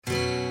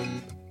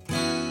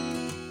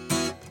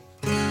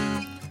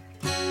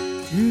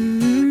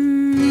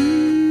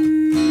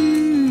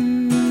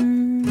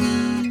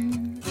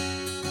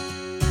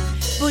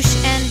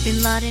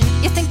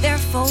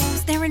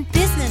foes, they're in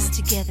business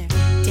together.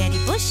 Danny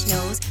Bush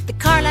knows the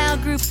Carlyle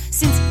Group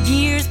since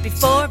years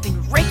before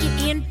been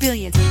raking in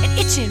billions and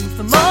itching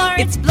for more.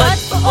 It's blood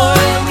for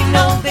oil, we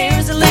know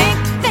there's a link.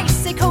 They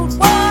say Cold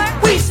War,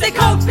 we say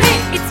Code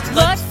Pink. It's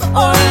blood for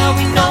oil,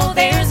 we know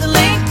there's a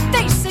link.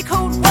 They say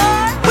Cold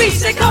War, we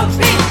say Code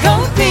Pink.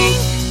 Code Pink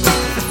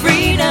for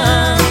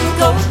freedom,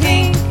 Code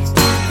Pink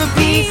for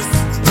peace,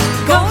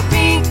 Code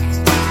Pink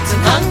till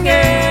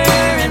hunger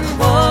and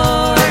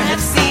war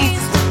have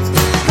ceased.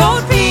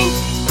 Code Pink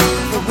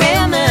for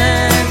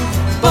women,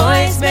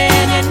 boys,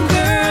 men and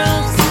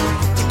girls.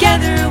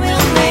 Together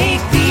we'll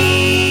make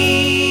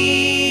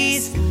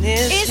peace.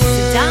 Is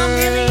Saddam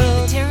really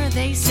the terror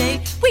they say?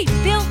 We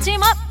built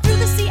him up through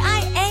the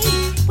CIA.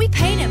 We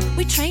paid him,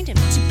 we trained him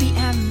to be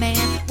our man.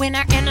 When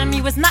our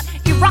enemy was not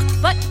Iraq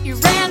but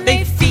Iran.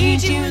 They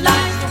feed you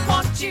lies, don't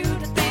want you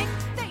to think.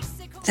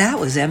 That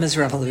was Emma's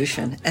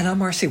Revolution, and I'm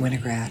Marcy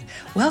Winograd.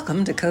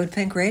 Welcome to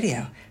CODEPINK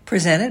Radio,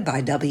 presented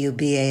by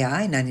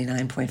WBAI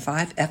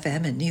 99.5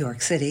 FM in New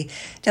York City,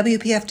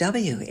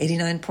 WPFW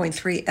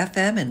 89.3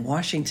 FM in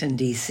Washington,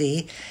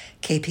 D.C.,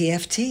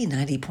 KPFT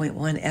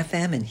 90.1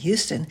 FM in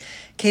Houston,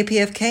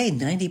 KPFK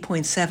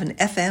 90.7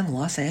 FM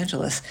Los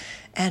Angeles,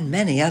 and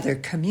many other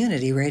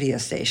community radio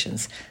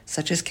stations,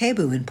 such as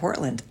KBOO in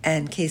Portland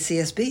and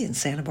KCSB in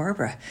Santa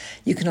Barbara.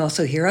 You can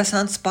also hear us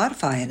on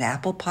Spotify and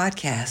Apple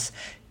Podcasts.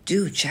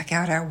 Do check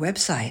out our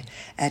website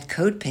at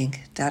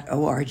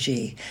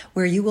codepink.org,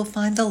 where you will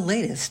find the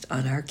latest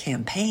on our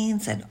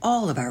campaigns and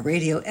all of our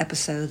radio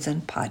episodes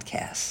and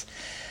podcasts.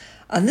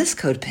 On this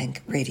CODEPINK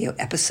Radio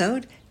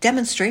episode,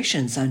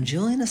 demonstrations on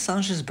Julian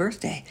Assange's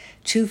birthday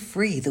to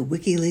free the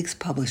WikiLeaks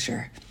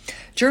publisher.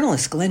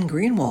 Journalist Glenn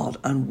Greenwald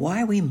on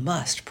why we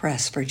must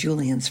press for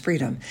Julian's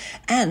freedom,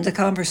 and a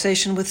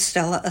conversation with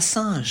Stella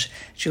Assange,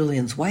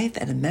 Julian's wife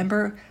and a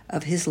member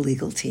of his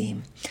legal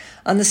team.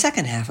 On the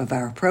second half of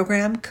our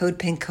program,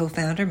 CODEPINK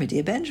Co-founder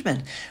Medea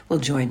Benjamin will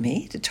join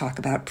me to talk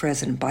about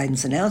President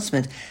Biden's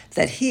announcement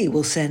that he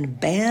will send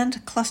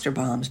banned cluster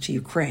bombs to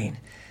Ukraine.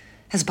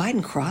 Has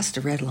Biden crossed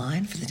a red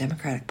line for the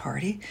Democratic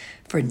Party,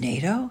 for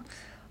NATO?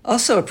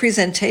 Also, a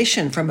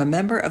presentation from a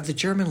member of the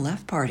German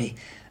Left Party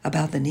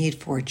about the need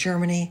for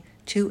Germany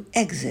to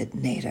exit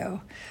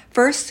NATO.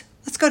 First,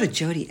 let's go to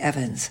Jody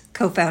Evans,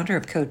 co-founder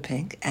of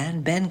CODEPINK,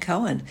 and Ben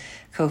Cohen,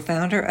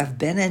 co-founder of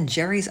Ben &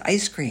 Jerry's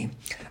Ice Cream,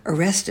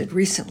 arrested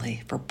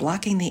recently for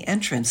blocking the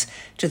entrance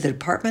to the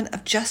Department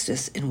of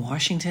Justice in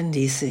Washington,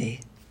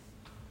 D.C.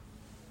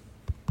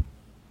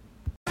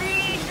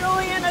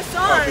 Julian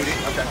Assange.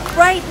 Okay.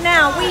 Right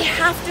now, we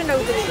have to know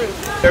the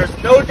truth. There's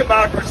no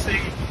democracy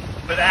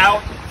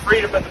without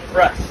freedom of the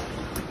press.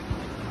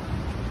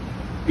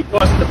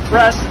 Because the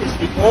press is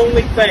the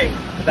only thing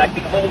that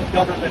can hold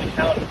government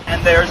accountable.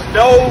 And there's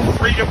no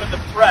freedom of the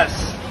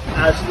press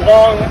as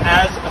long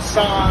as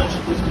Assange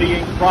is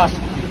being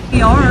prosecuted.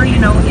 We are,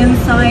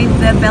 inside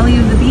the belly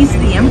of the beast,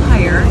 the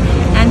empire,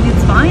 and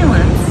its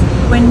violence.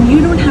 When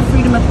you don't have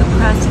freedom of the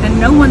press and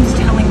no one's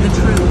telling the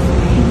truth,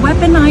 it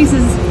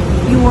weaponizes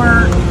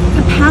your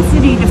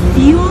capacity to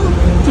feel,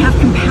 to have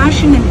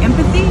compassion and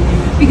empathy,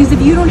 because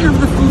if you don't have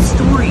the full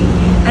story,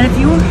 and if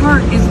your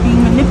heart is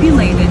being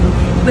manipulated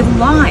with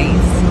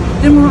lies,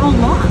 then we're all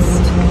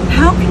lost.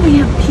 How can we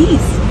have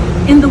peace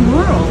in the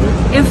world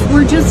if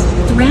we're just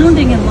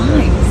drowning in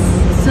lies?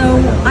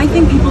 So I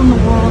think people in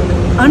the world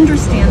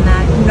understand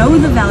that, know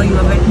the value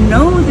of it,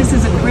 know this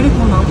is a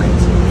critical moment.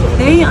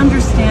 They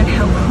understand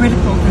how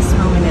critical this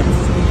moment is.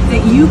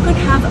 That you could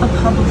have a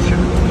publisher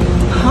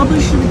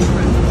publish the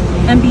truth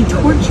and be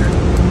tortured.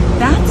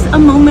 That's a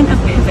moment of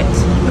pivot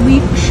that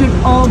we should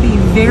all be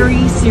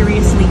very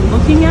seriously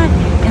looking at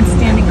and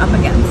standing up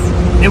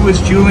against. It was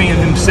Julian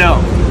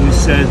himself who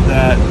said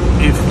that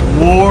if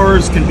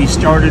wars can be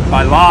started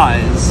by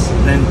lies,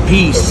 then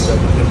peace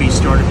can be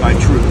started by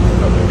truth.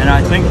 And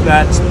I think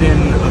that's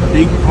been a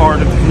big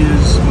part of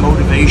his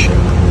motivation,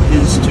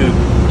 is to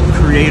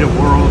create a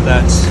world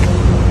that's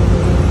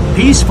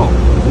peaceful,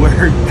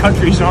 where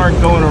countries aren't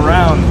going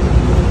around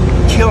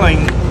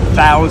killing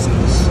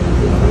thousands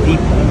of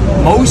people.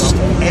 Most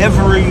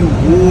every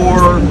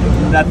war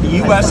that the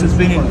U.S. has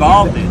been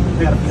involved in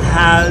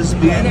has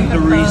been the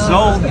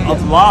result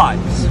of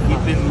lies.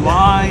 We've been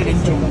lied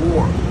into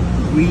war.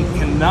 We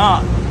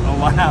cannot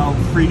allow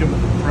freedom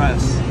of the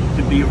press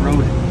to be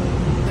eroded.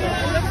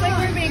 It looks like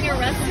we're being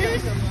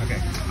arrested. Okay,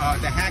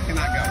 the hat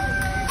cannot go.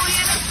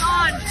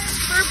 Assange,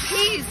 for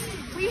peace.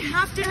 We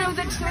have to know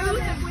the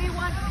truth if we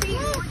want peace.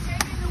 We're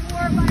taking the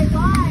war by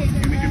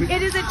lies.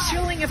 It is a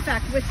chilling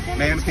effect with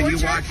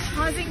torture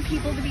causing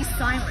people to be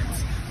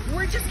silenced.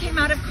 Word just came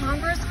out of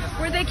Congress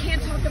where they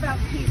can't talk about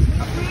peace.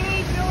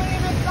 Free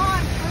Julian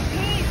Assange for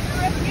peace,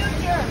 for a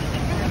future,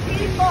 for the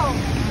people.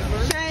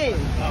 Shame,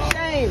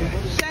 shame,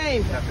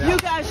 shame. You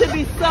guys should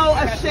be so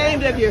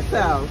ashamed of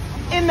yourselves.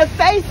 In the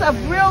face of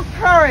real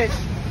courage,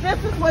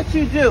 this is what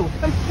you do.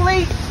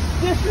 Complete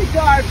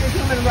disregard for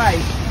human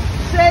rights.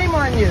 Shame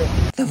on you.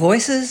 The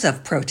voices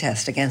of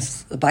protest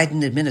against the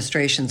Biden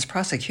administration's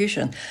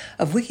prosecution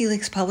of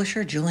WikiLeaks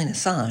publisher Julian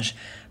Assange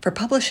for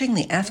publishing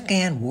the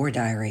Afghan war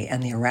diary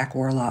and the Iraq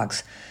war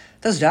logs.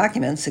 Those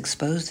documents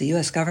expose the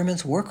U.S.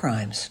 government's war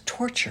crimes,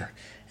 torture,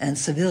 and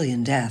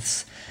civilian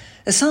deaths.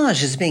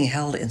 Assange is being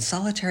held in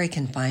solitary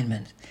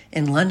confinement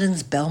in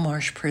London's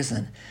Belmarsh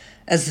prison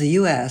as the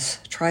U.S.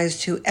 tries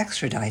to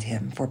extradite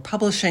him for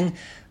publishing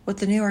what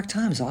the New York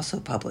Times also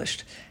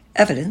published,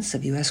 evidence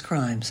of U.S.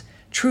 crimes,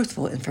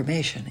 truthful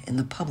information in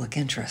the public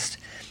interest.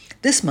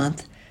 This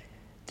month,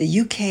 the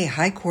UK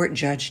High Court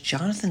Judge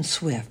Jonathan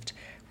Swift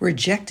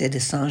rejected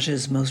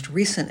Assange's most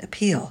recent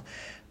appeal,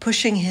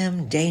 pushing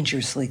him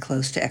dangerously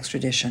close to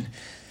extradition.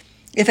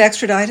 If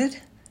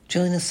extradited,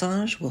 Julian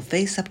Assange will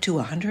face up to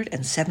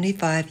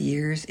 175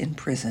 years in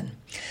prison.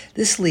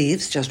 This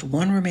leaves just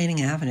one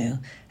remaining avenue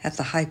at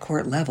the High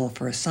Court level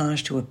for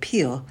Assange to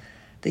appeal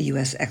the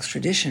U.S.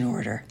 extradition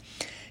order.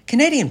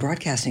 Canadian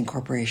Broadcasting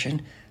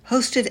Corporation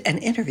hosted an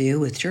interview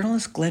with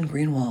journalist Glenn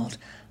Greenwald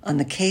on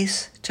the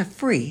case to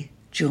free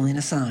Julian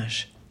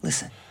Assange.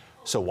 Listen.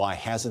 So why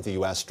hasn't the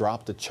U.S.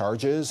 dropped the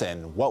charges,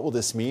 and what will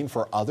this mean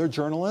for other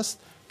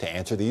journalists? To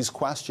answer these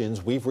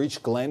questions, we've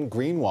reached Glenn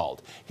Greenwald.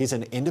 He's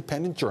an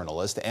independent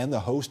journalist and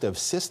the host of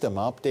System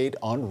Update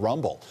on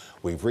Rumble.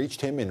 We've reached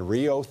him in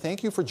Rio.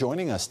 Thank you for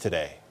joining us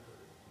today.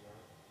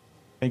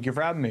 Thank you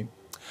for having me.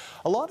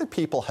 A lot of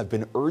people have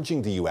been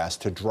urging the U.S.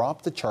 to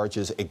drop the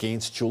charges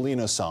against Julian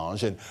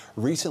Assange, and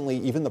recently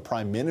even the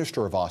Prime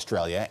Minister of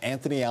Australia,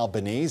 Anthony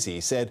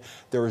Albanese, said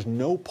there is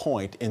no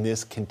point in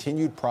this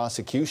continued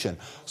prosecution.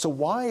 So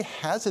why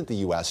hasn't the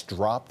U.S.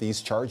 dropped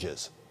these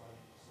charges?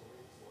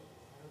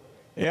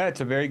 Yeah,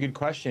 it's a very good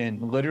question.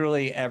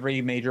 Literally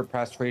every major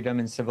press freedom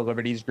and civil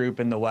liberties group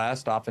in the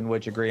West, often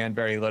which agree on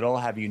very little,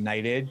 have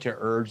united to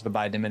urge the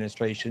Biden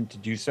administration to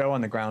do so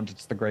on the grounds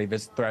it's the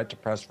gravest threat to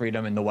press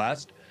freedom in the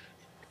West.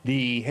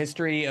 The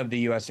history of the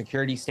U.S.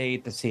 security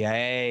state, the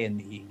CIA and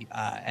the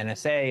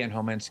NSA and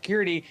Homeland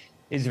Security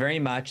is very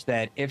much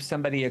that if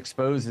somebody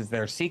exposes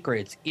their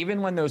secrets,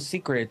 even when those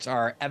secrets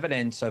are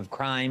evidence of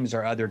crimes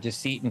or other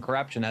deceit and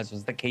corruption, as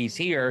was the case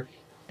here,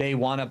 they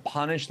want to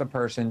punish the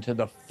person to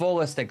the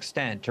fullest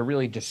extent, to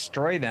really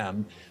destroy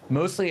them,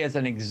 mostly as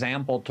an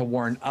example to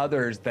warn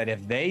others that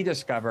if they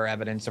discover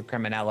evidence of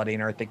criminality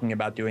and are thinking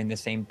about doing the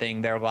same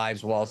thing, their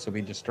lives will also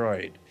be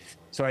destroyed.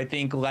 So I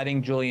think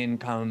letting Julian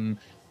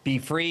be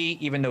free,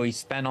 even though he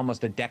spent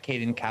almost a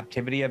decade in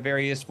captivity of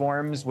various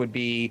forms, would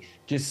be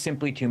just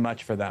simply too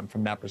much for them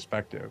from that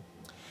perspective.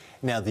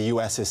 Now, the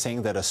U.S. is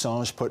saying that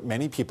Assange put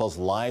many people's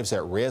lives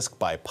at risk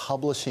by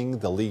publishing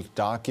the leaked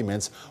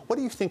documents. What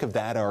do you think of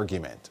that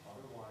argument?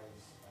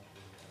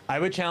 I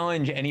would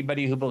challenge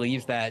anybody who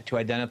believes that to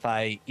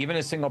identify even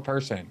a single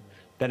person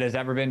that has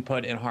ever been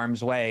put in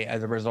harm's way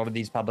as a result of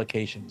these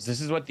publications. This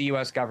is what the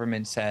U.S.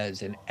 government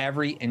says in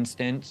every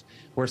instance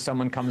where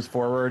someone comes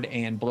forward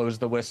and blows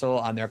the whistle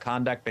on their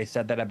conduct. They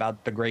said that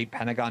about the great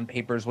Pentagon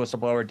Papers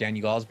whistleblower,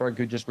 Daniel Ellsberg,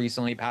 who just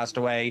recently passed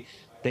away.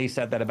 They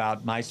said that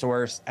about my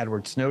source,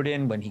 Edward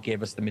Snowden, when he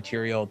gave us the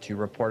material to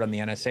report on the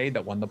NSA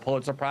that won the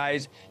Pulitzer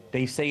Prize.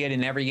 They say it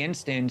in every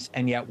instance,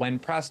 and yet when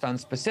pressed on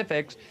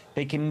specifics,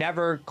 they can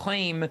never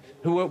claim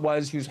who it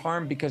was who's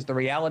harmed, because the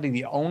reality,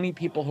 the only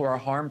people who are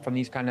harmed from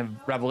these kind of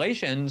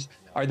revelations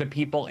are the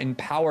people in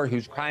power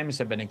whose crimes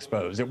have been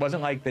exposed. It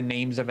wasn't like the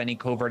names of any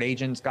covert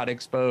agents got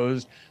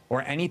exposed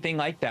or anything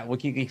like that.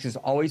 WikiLeaks has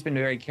always been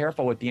very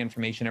careful with the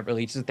information it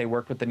releases. They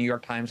worked with the New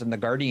York Times and the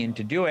Guardian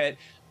to do it.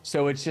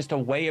 So it's just a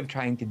way of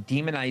trying to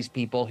demonize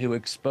people who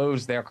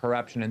expose their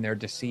corruption and their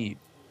deceit.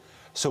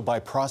 So by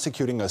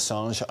prosecuting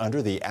Assange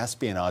under the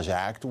Espionage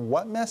Act,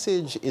 what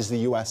message is the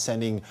U.S.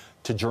 sending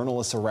to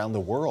journalists around the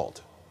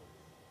world?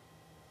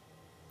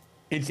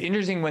 It's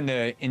interesting, when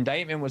the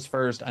indictment was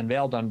first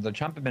unveiled under the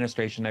Trump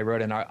administration, I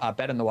wrote an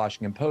op-ed in the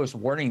Washington Post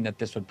warning that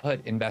this would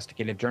put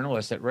investigative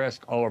journalists at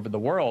risk all over the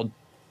world.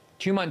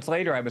 2 months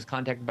later, I was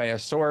contacted by a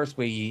source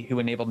who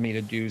enabled me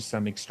to do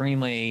some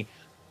extremely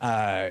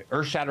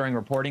earth-shattering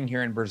reporting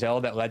here in Brazil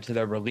that led to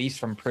the release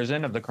from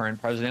prison of the current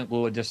president,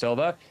 Lula da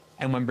Silva.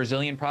 And when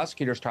Brazilian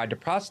prosecutors tried to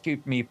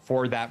prosecute me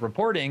for that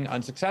reporting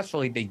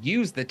unsuccessfully, they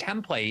used the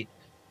template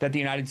that the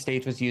United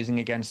States was using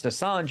against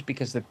Assange,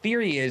 because the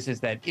theory is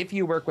that if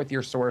you work with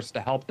your source to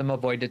help them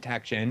avoid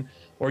detection,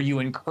 or you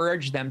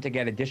encourage them to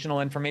get additional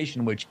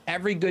information, which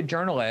every good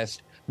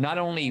journalist not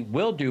only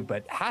will do,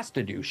 but has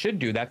to do, should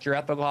do, that's your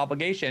ethical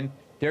obligation,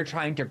 they're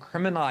trying to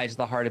criminalize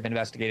the heart of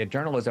investigative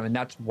journalism. And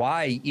that's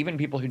why even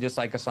people who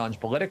dislike Assange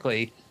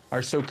politically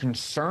are so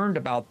concerned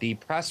about the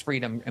press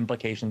freedom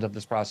implications of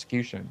this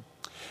prosecution.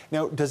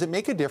 Now, does it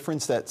make a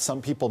difference that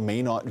some people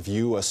may not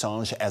view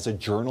Assange as a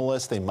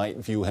journalist? They might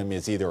view him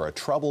as either a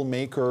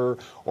troublemaker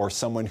or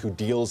someone who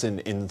deals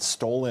in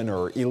stolen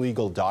or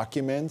illegal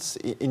documents.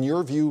 In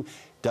your view,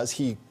 does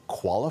he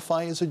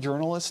qualify as a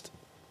journalist?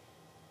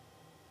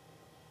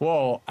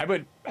 Well, I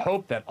would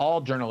hope that all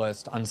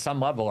journalists on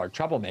some level are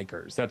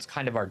troublemakers. That's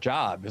kind of our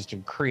job, is to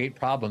create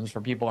problems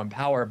for people in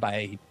power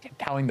by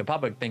telling the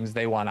public things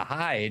they want to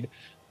hide.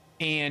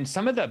 And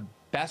some of the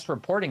best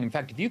reporting. In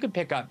fact, if you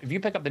pick up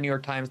the New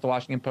York Times, the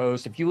Washington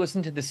Post, if you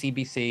listen to the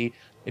CBC,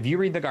 if you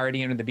read the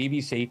Guardian or the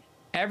BBC,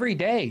 every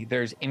day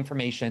there's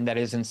information that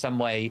is in some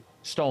way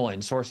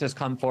stolen. Sources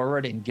come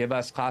forward and give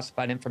us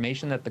classified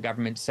information that the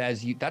government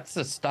says that's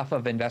the stuff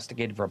of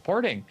investigative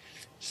reporting.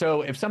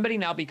 So if somebody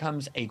now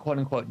becomes a quote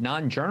unquote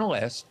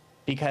non-journalist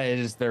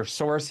because their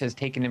source has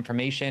taken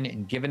information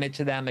and given it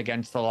to them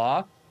against the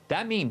law,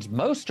 that means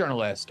most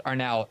journalists are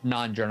now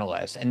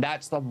non-journalists. And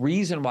that's the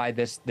reason why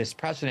this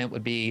precedent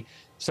would be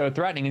so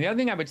threatening. And the other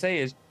thing I would say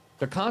is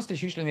the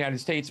Constitution of the United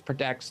States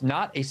protects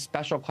not a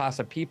special class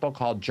of people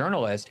called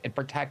journalists, it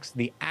protects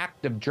the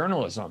act of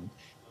journalism.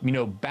 You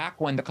know,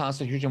 back when the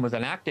Constitution was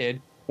enacted,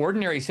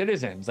 ordinary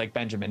citizens like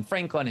Benjamin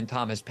Franklin and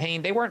Thomas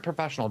Paine, they weren't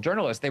professional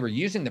journalists. They were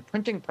using the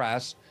printing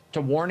press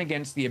to warn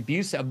against the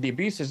abuses of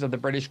the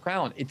British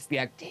Crown. It's the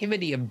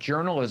activity of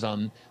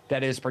journalism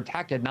that is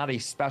protected, not a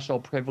special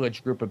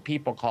privileged group of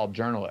people called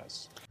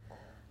journalists.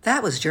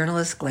 That was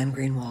journalist Glenn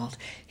Greenwald.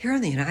 Here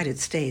in the United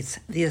States,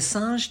 the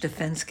Assange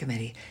Defense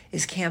Committee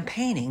is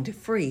campaigning to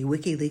free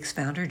WikiLeaks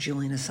founder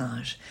Julian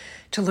Assange.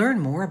 To learn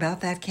more about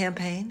that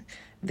campaign,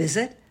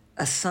 visit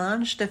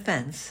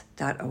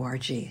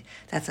AssangeDefense.org.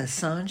 That's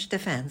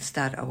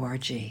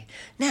AssangeDefense.org.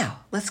 Now,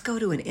 let's go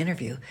to an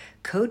interview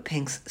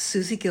CODEPINK's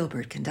Susie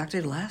Gilbert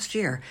conducted last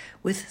year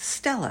with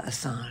Stella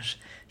Assange,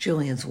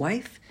 Julian's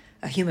wife,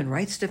 a human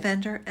rights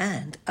defender,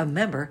 and a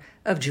member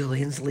of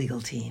Julian's legal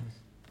team.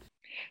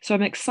 So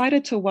I'm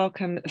excited to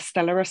welcome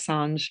Stella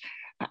Assange,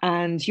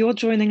 and you're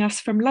joining us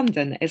from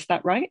London, is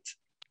that right?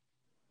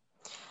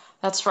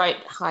 That's right.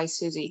 Hi,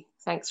 Susie.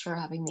 Thanks for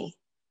having me.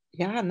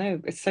 Yeah, no,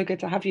 it's so good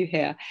to have you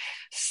here.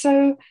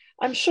 So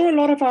I'm sure a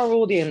lot of our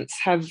audience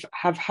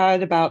have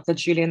heard about the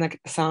Julian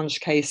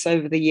Assange case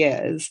over the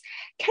years.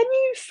 Can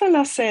you fill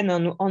us in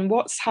on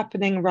what's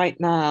happening right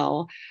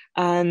now?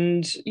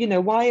 And, you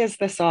know, why is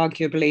this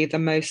arguably the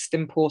most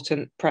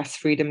important press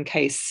freedom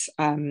case,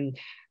 in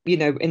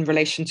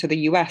relation to the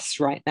US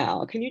right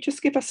now? Can you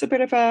just give us a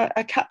bit of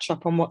a catch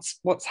up on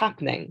what's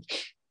happening?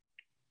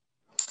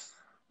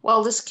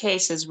 Well, this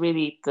case is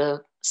really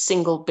the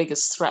single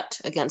biggest threat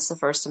against the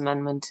First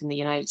Amendment in the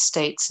United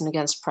States and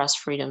against press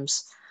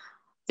freedoms.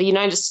 The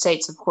United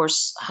States, of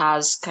course,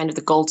 has kind of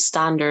the gold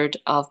standard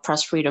of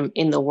press freedom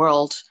in the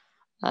world.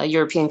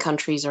 European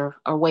countries are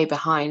way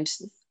behind.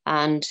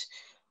 And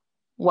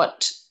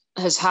what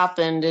has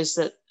happened is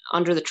that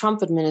under the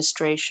Trump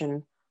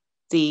administration,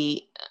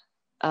 the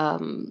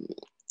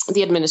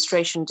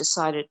administration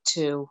decided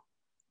to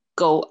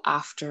go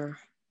after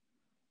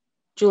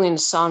Julian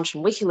Assange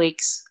and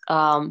WikiLeaks,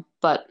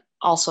 but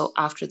also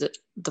after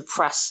the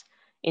press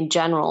in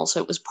general. So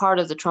it was part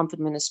of the Trump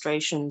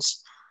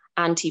administration's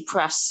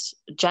anti-press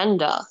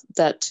agenda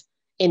that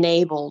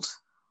enabled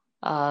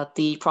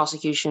the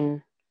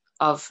prosecution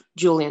of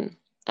Julian.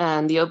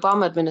 And the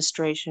Obama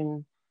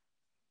administration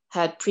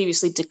had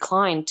previously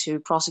declined to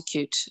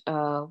prosecute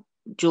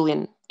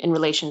Julian in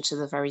relation to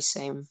the very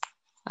same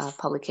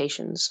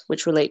publications,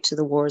 which relate to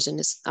the wars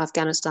in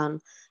Afghanistan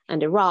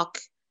and Iraq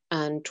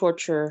and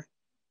torture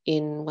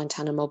in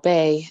Guantanamo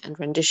Bay and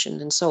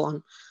rendition and so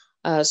on.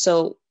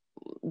 So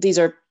these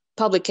are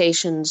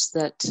publications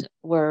that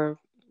were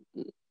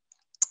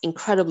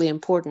incredibly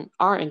important,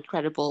 are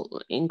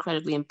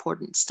incredibly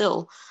important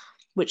still,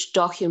 which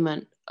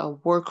document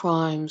war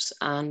crimes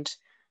and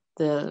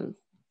the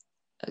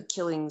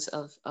killings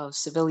of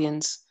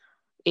civilians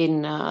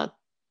in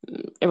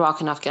Iraq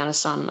and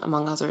Afghanistan,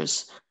 among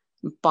others,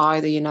 by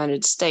the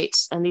United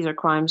States. And these are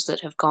crimes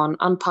that have gone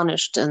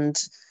unpunished,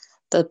 and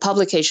the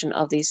publication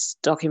of these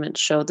documents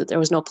showed that there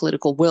was no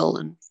political will,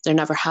 and there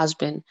never has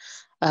been,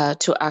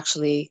 to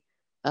actually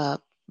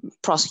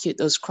prosecute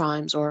those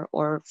crimes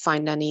or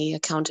find any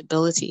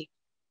accountability.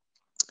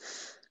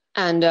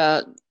 And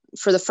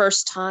for the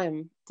first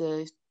time,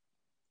 the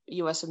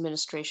US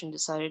administration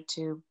decided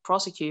to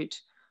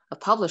prosecute a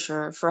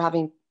publisher for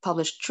having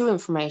published true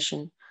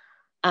information.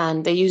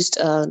 And they used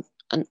an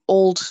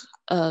old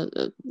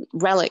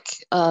relic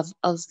of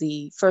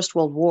the First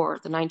World War,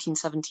 the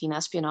 1917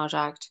 Espionage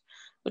Act,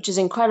 which is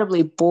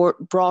incredibly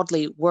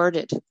broadly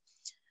worded,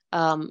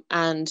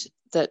 and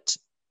that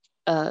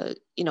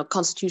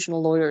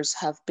constitutional lawyers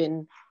have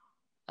been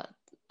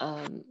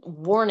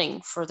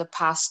warning for the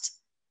past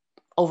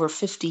over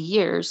 50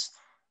 years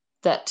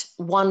that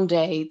one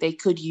day they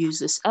could use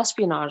this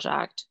Espionage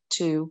Act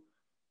to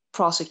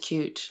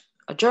prosecute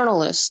a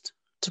journalist,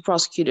 to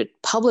prosecute a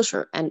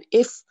publisher. And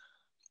if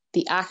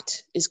the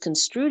act is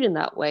construed in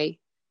that way,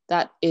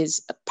 that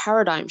is a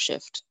paradigm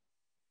shift,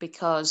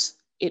 because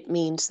it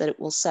means that it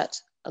will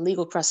set a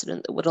legal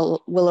precedent that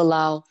will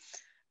allow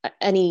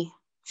any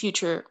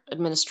future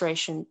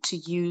administration to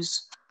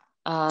use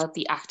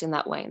the act in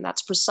that way. And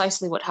that's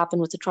precisely what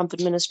happened with the Trump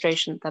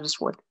administration. That is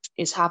what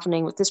is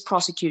happening with this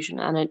prosecution.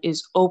 And it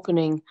is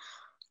opening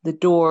the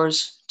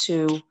doors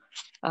to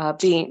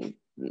being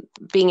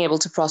able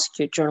to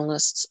prosecute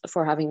journalists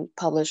for having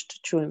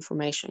published true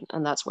information.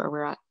 And that's where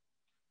we're at.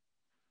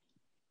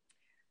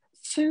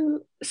 So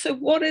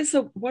what is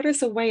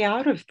a way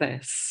out of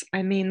this?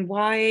 I mean,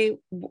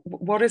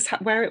 what's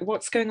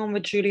going on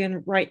with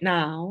Julian right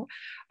now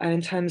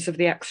in terms of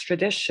the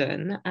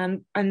extradition,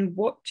 and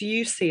what do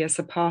you see as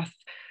a path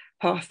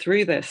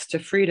through this to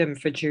freedom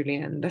for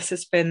Julian? This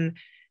has been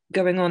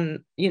going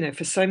on,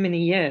 for so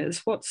many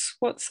years. What's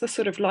the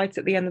sort of light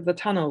at the end of the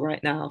tunnel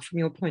right now from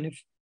your point of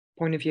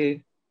view?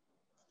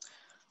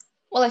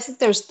 Well, I think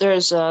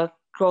there's a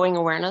growing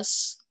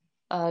awareness.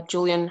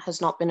 Julian has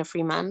not been a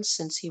free man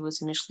since he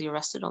was initially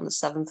arrested on the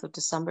 7th of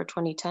December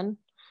 2010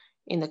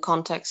 in the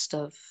context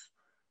of,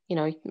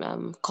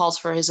 calls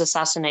for his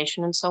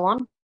assassination and so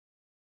on,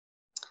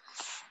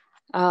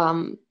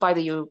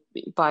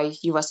 by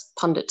US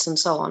pundits and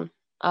so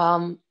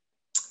on.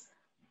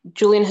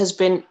 Julian has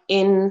been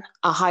in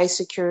a high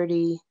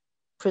security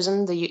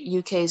prison, the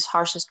UK's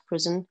harshest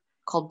prison,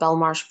 called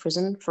Belmarsh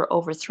Prison, for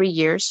over 3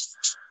 years.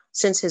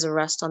 Since his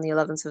arrest on the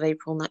 11th of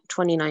April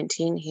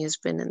 2019, he has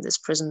been in this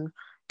prison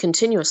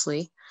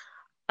continuously.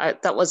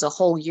 That was a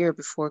whole year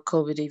before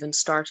COVID even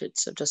started.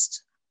 So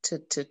just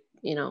to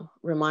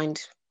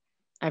remind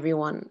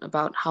everyone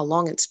about how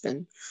long it's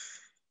been.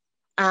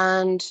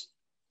 And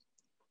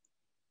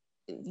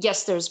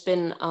yes, there's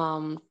been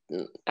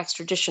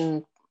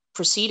extradition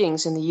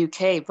proceedings in the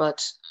UK,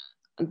 but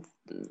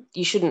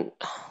you shouldn't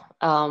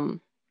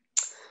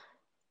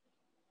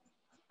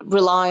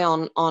rely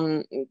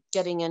on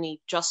getting any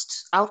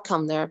just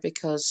outcome there,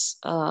 because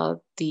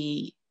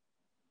the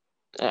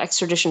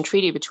extradition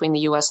treaty between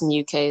the US and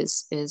the UK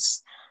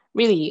is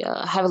really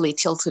heavily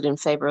tilted in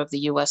favor of the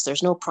US.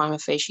 There's no prima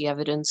facie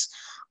evidence.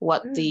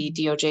 What the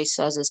DOJ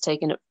says is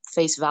taken at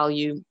face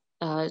value.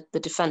 The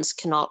defense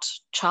cannot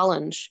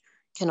challenge,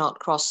 cannot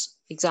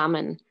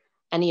cross-examine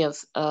any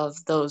of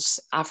those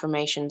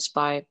affirmations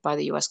by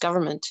the US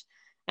government.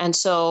 And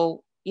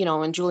so,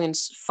 and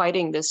Julian's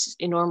fighting this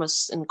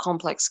enormous and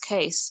complex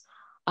case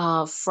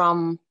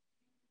from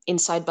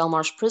inside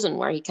Belmarsh Prison,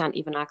 where he can't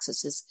even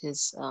access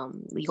his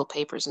legal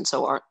papers and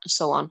so on.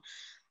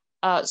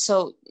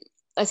 So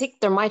I think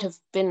there might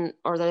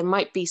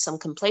be some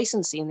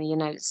complacency in the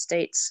United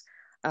States,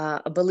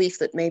 a belief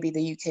that maybe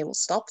the UK will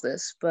stop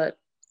this, but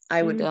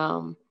I would,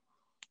 I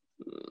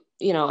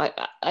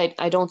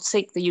don't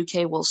think the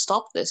UK will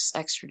stop this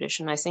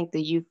extradition. I think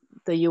the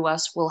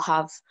US will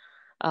have,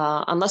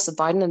 unless the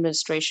Biden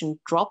administration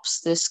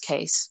drops this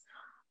case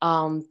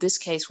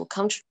will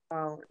come to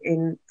trial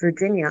in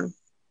Virginia,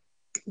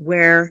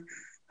 where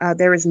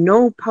there is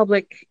no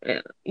public,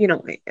 a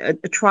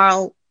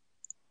trial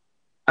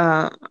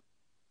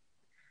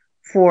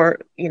for,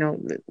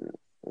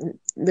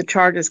 the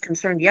charges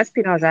concerned the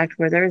Espionage Act,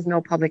 where there is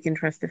no public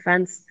interest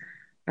defense.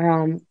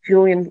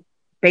 Julian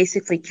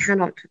basically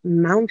cannot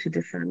mount a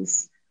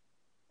defense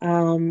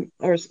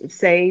or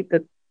say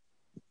that,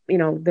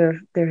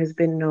 there has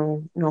been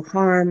no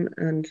harm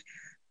and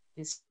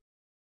it's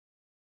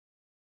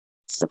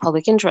the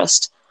public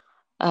interest,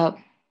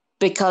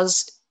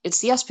 because it's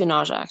the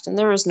Espionage Act and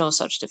there is no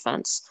such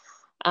defense.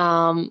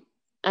 And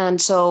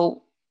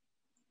so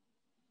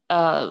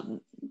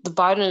the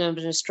Biden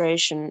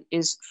administration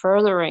is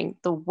furthering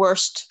the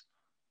worst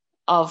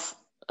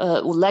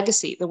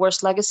legacy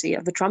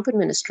of the Trump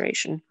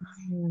administration,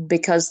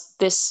 because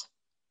this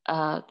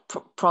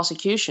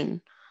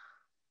prosecution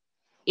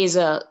is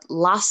a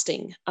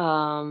lasting,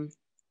 as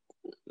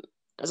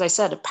I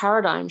said, a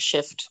paradigm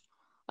shift,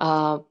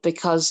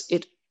 because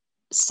it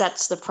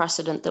sets the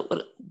precedent that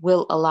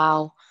will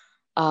allow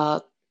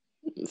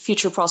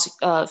future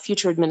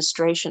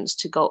administrations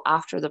to go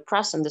after the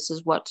press. And this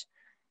is what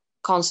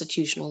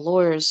constitutional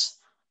lawyers,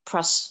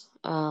 press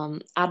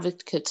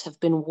advocates have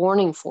been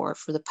warning for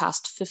the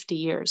past 50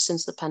 years,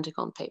 since the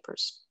Pentagon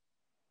Papers.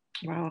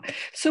 Wow.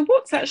 So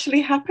what's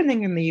actually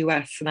happening in the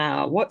US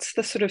now? What's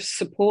the sort of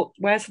support?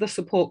 Where's the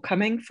support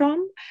coming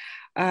from?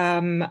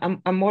 And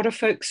what are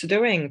folks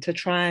doing to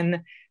try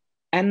and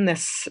end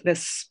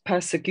this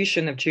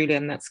persecution of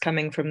Julian that's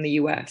coming from the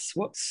US?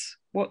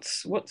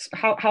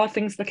 How are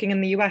things looking in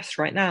the US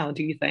right now,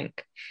 do you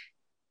think?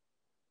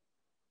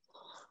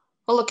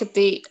 Well, look at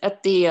the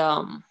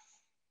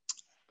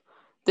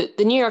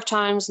New York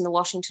Times and the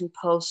Washington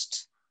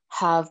Post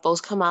have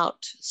both come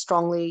out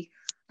strongly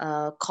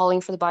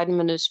calling for the Biden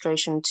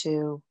administration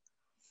to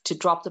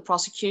drop the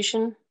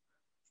prosecution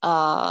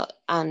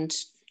and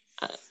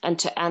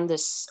to end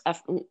this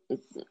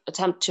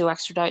attempt to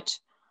extradite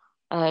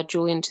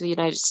Julian to the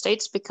United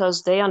States,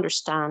 because they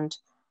understand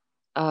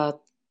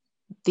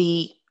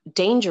the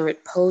danger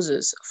it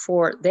poses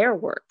for their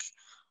work.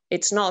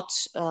 It's not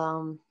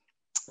out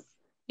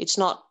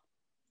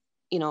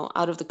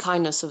of the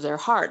kindness of their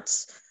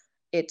hearts.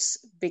 It's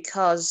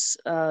because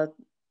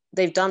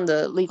they've done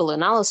the legal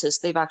analysis.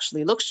 They've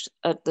actually looked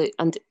at the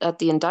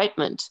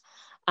indictment,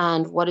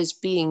 and what is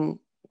being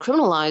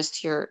criminalized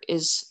here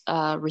is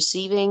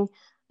receiving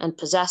and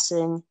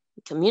possessing,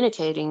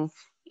 communicating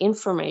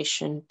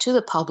information to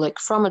the public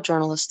from a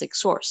journalistic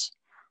source.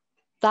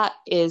 That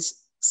is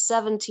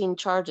 17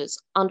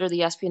 charges under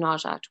the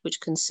Espionage Act,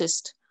 which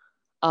consist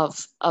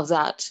of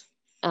that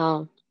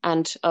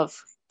and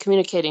of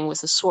communicating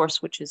with a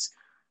source, which is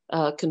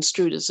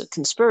construed as a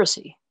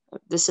conspiracy.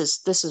 This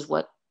is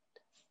what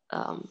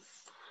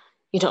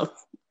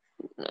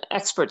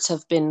experts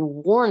have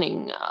been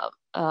warning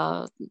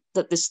that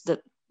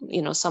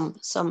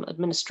some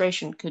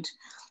administration could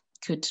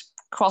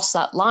cross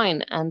that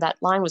line, and that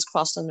line was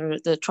crossed under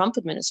the Trump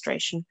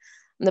administration,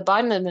 and the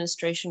Biden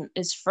administration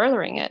is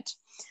furthering it.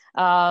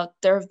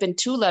 There have been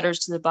 2 letters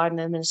to the Biden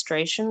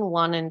administration,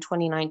 one in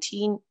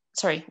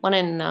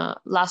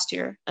last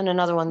year and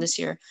another one this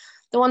year.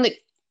 The one that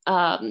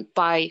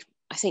by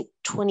I think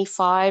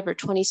 25 or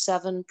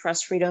 27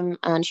 press freedom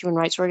and human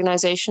rights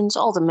organizations,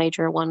 all the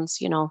major ones,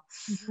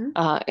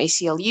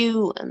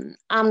 ACLU and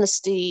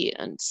Amnesty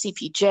and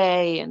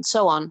CPJ and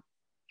so on,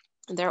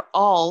 they're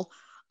all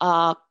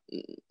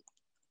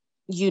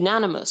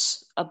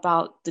unanimous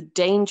about the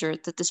danger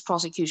that this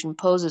prosecution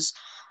poses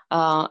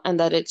and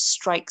that it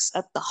strikes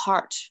at the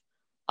heart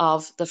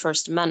of the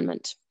First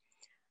Amendment.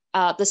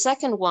 The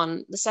second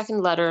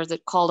letter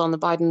that called on the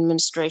Biden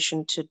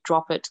administration to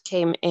drop it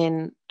came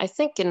in, I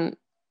think, in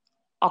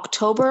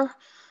October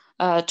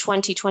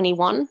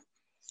 2021.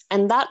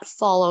 And that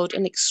followed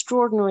an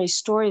extraordinary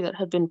story that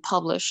had been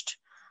published,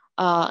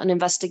 an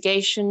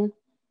investigation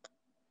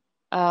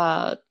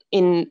by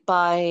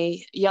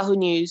Yahoo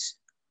News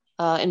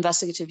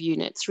investigative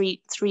unit,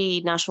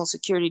 three national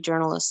security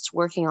journalists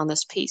working on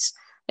this piece.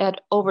 They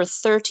had over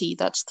 30,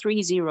 that's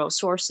 30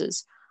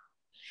 sources,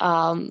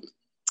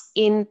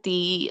 in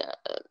the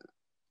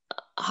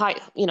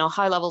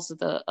high levels of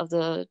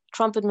the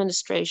Trump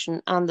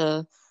administration and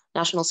the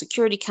National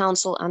Security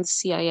Council and the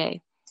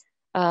CIA,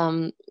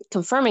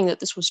 confirming that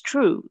this was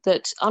true,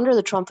 that under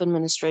the Trump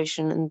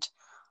administration and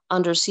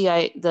under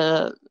CIA,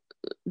 the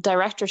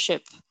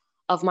directorship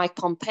of Mike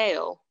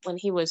Pompeo, when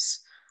he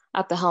was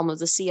at the helm of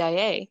the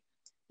CIA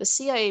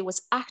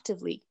was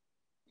actively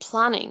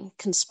planning,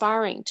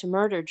 conspiring to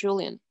murder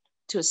Julian,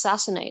 to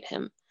assassinate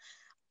him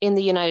in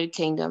the United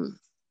Kingdom.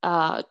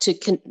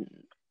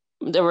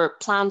 There were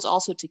plans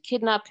also to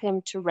kidnap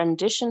him, to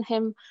rendition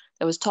him.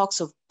 There was talks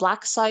of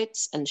black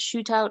sites and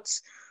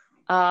shootouts,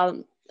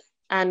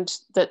 and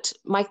that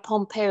Mike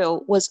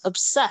Pompeo was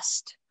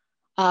obsessed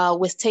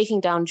with taking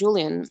down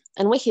Julian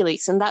and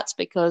WikiLeaks. And that's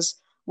because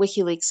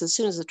WikiLeaks, as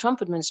soon as the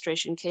Trump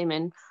administration came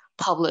in,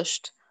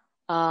 published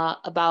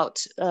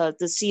about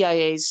the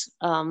CIA's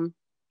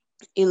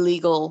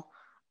illegal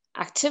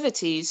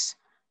activities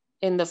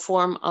in the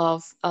form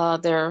of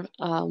their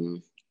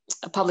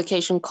a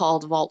publication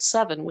called Vault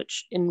 7,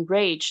 which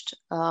enraged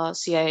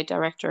CIA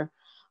Director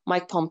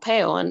Mike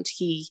Pompeo, and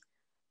he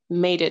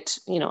made it,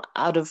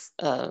 out of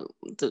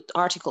the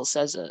article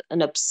says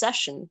an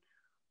obsession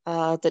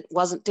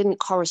that didn't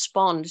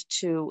correspond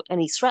to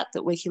any threat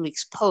that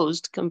WikiLeaks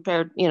posed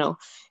compared,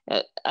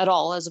 at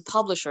all as a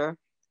publisher,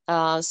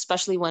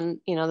 especially when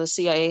the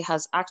CIA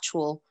has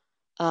actual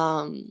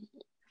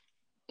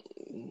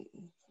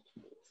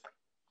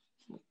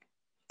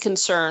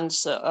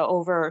concerns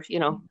over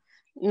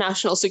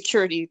national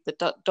security that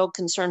don't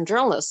concern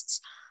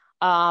journalists.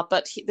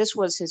 But this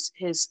was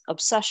his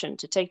obsession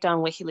to take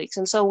down WikiLeaks.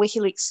 And so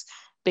WikiLeaks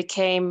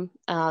became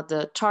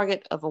the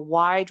target of a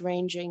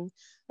wide-ranging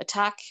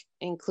attack,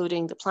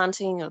 including the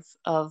planting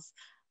of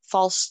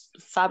false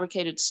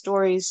fabricated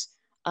stories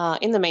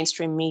in the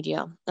mainstream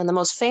media. And the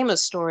most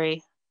famous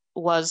story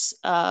was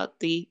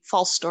the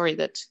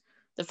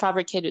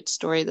fabricated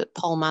story that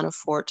Paul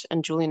Manafort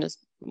and Julian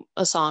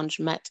Assange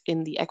met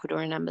in the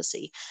Ecuadorian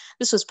embassy.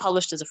 This was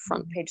published as a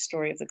front page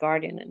story of The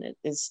Guardian, and it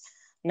is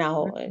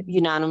now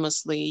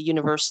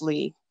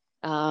universally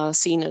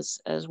seen as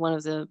one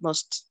of the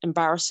most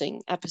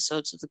embarrassing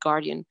episodes of The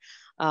Guardian,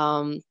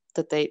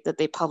 that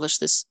they published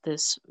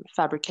this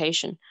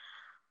fabrication.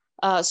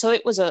 So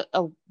it was a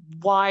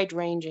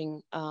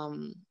wide-ranging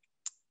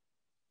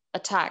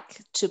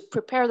attack to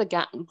prepare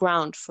the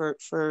ground for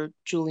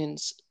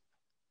Julian's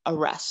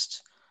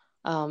arrest.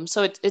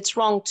 So it's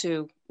wrong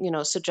to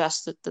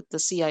suggest that the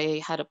CIA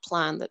had a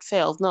plan that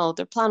failed. No,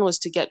 their plan was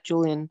to get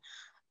Julian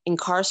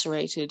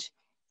incarcerated,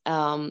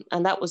 and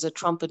that was a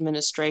Trump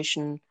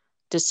administration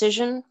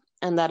decision,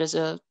 and that is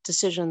a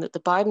decision that the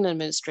Biden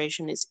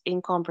administration is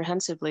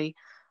incomprehensibly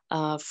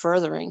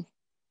furthering.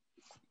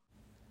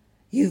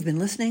 You've been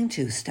listening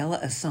to Stella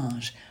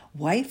Assange,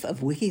 wife of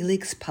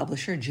WikiLeaks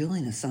publisher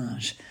Julian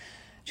Assange.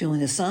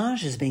 Julian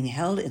Assange is being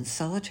held in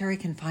solitary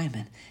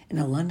confinement in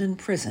a London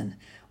prison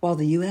while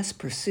the U.S.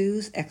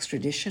 pursues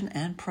extradition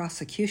and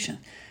prosecution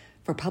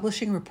for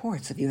publishing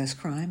reports of U.S.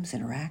 crimes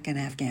in Iraq and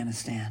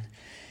Afghanistan.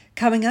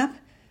 Coming up,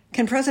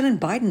 can President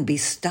Biden be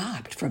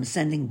stopped from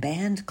sending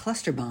banned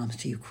cluster bombs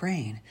to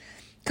Ukraine?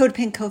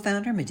 CODEPINK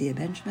co-founder Medea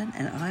Benjamin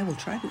and I will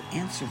try to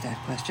answer that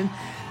question.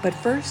 But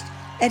first,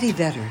 Eddie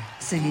Vedder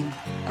singing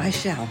I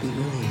Shall Be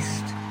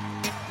Released.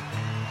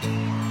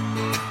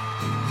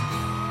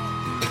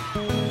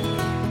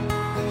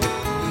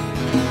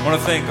 I want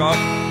to thank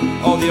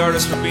all the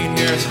artists for being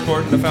here and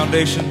supporting the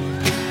foundation.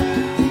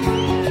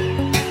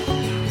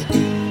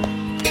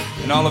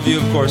 And all of you,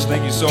 of course,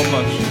 thank you so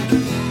much.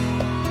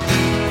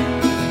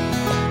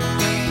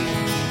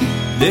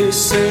 They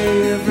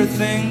say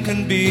everything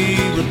can be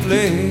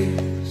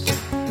replaced,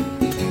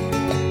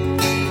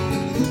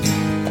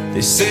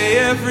 They say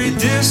every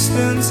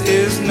distance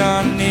is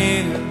not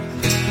near.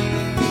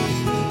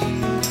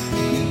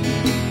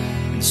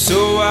 And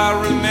so I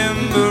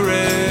remember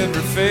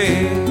every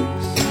face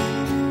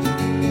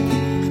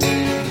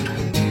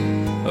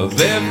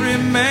of every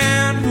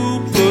man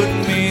who put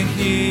me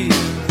here.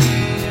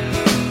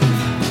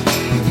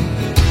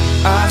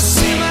 I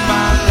see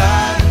my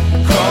light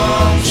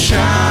come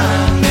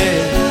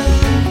shining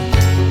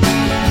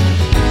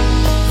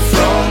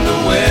from the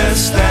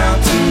west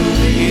down to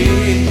the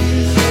east.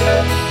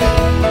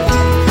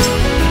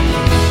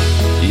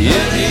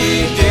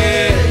 Any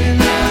day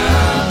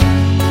now,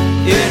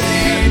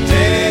 any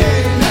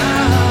day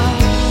now,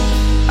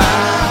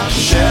 I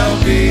shall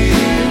be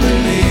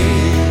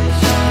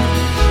released.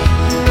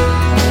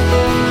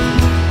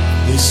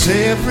 They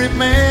say every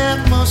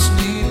man must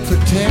need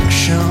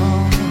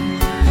protection.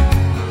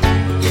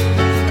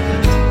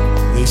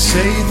 They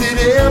say that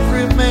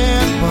every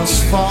man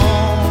must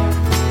fall.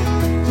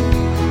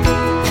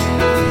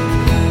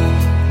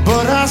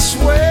 But I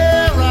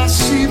swear I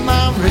see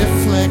my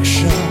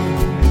reflection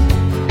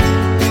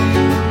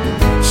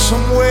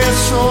somewhere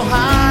so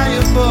high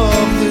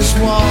above this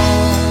wall.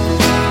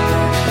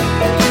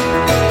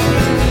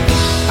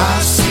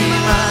 I see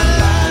my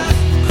light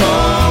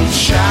come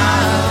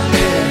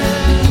shining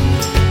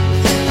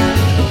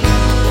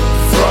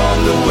from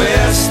the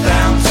west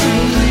down to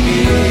the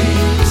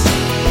east.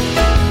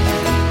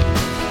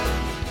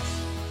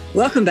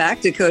 Welcome back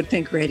to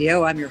CODEPINK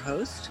Radio. I'm your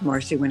host,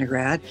 Marcy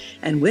Winograd,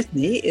 and with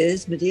me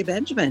is Medea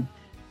Benjamin,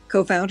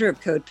 co-founder of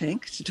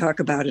CODEPINK, to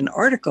talk about an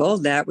article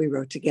that we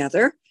wrote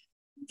together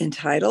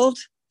entitled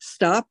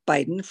Stop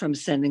Biden from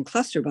Sending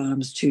Cluster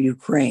Bombs to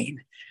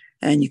Ukraine.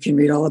 And you can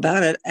read all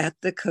about it at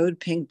the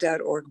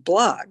codepink.org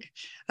blog.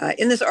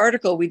 In this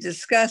article, we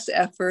discuss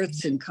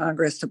efforts in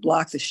Congress to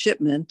block the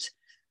shipment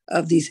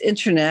of these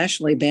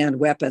internationally banned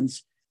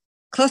weapons.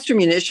 Cluster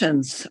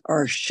munitions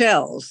are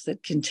shells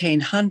that contain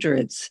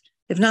hundreds,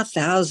 if not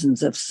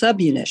thousands, of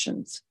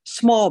submunitions,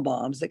 small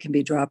bombs that can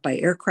be dropped by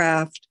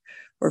aircraft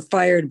or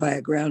fired by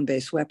a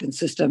ground-based weapon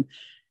system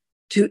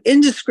to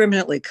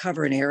indiscriminately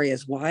cover an area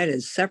as wide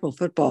as several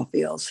football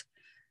fields.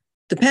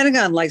 The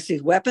Pentagon likes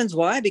these weapons.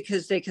 Why?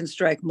 Because they can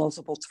strike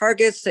multiple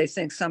targets. They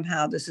think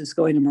somehow this is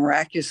going to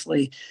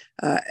miraculously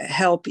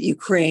help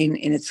Ukraine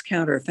in its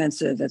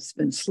counteroffensive that's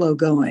been slow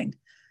going.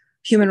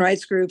 Human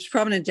rights groups,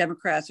 prominent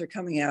Democrats are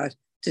coming out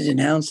to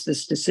denounce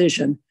this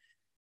decision.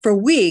 For a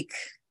week,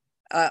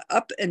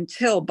 up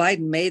until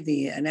Biden made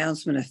the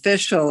announcement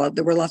official,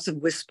 there were lots of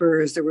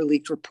whispers, there were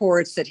leaked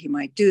reports that he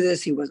might do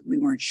this. We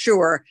weren't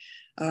sure.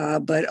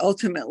 But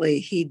ultimately,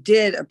 he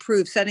did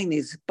approve sending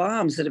these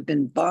bombs that have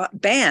been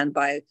banned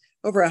by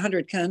over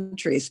 100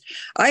 countries.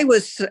 I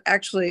was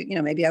actually,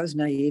 maybe I was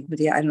naive, but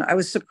yeah, I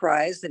was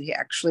surprised that he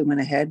actually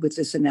went ahead with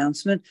this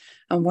announcement.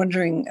 I'm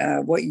wondering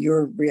what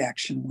your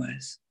reaction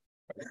was.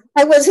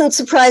 I wasn't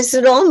surprised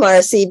at all,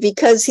 Marcy,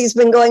 because he's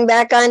been going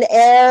back on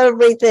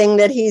everything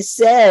that he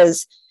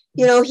says.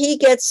 He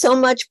gets so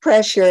much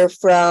pressure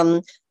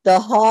from the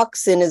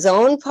hawks in his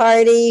own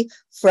party,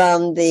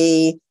 from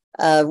the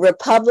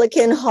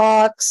Republican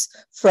hawks,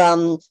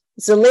 from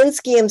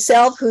Zelensky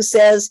himself, who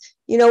says,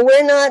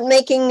 we're not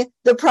making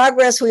the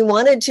progress we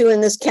wanted to in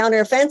this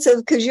counteroffensive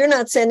because you're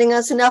not sending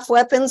us enough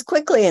weapons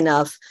quickly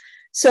enough.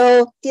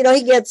 So, he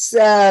gets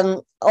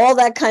all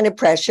that kind of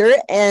pressure.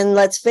 And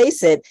let's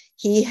face it,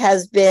 he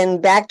has been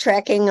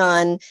backtracking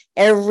on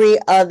every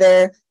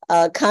other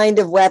kind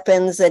of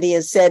weapons that he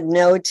has said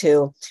no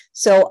to.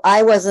 So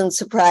I wasn't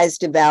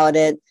surprised about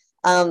it.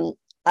 I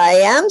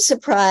am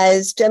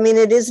surprised.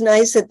 It is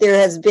nice that there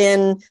has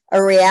been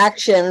a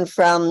reaction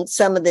from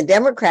some of the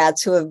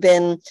Democrats who have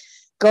been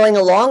going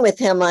along with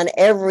him on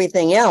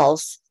everything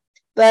else.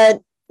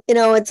 But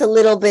it's a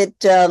little bit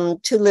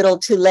too little,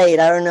 too late.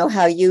 I don't know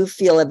how you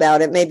feel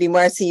about it. Maybe,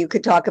 Marcy, you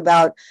could talk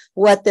about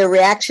what the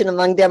reaction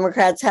among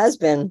Democrats has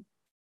been.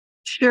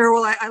 Sure.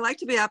 Well, I like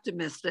to be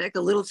optimistic.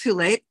 A little too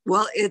late.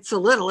 Well, it's a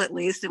little, at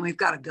least, and we've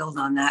got to build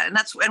on that.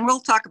 And we'll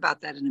talk about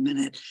that in a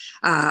minute.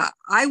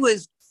 I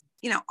was,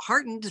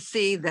 heartened to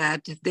see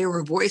that there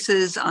were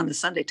voices on the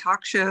Sunday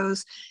talk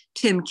shows.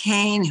 Tim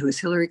Kaine, who is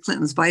Hillary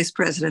Clinton's vice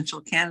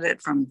presidential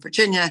candidate from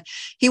Virginia,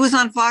 he was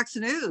on Fox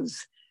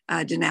News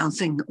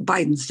denouncing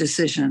Biden's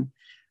decision.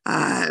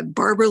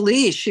 Barbara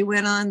Lee, she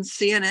went on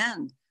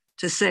CNN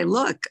to say,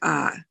 look,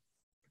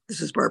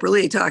 this is Barbara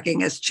Lee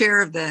talking as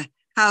chair of the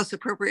House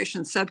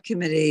Appropriations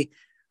Subcommittee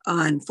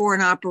on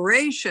Foreign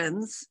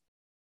Operations.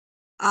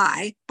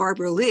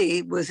 Barbara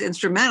Lee, was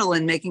instrumental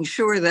in making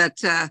sure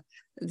that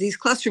these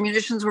cluster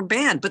munitions were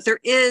banned. But there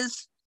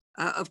is,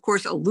 of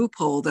course, a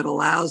loophole that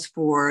allows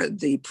for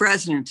the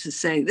president to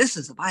say, this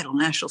is a vital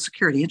national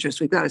security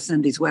interest. We've got to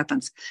send these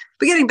weapons.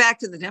 But getting back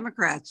to the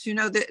Democrats,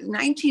 the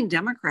 19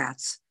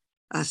 Democrats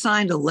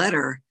signed a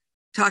letter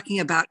talking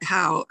about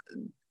how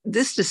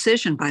this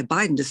decision by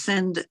Biden to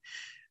send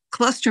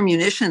cluster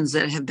munitions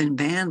that have been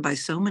banned by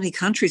so many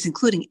countries,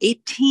 including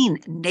 18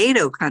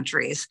 NATO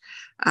countries,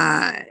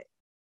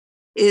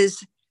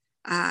 is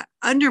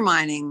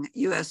undermining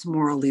U.S.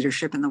 moral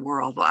leadership in the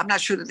world. Well, I'm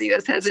not sure that the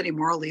U.S. has any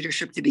moral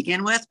leadership to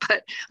begin with,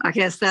 but I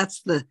guess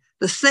that's the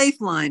safe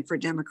line for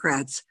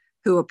Democrats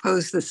who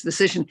oppose this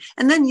decision.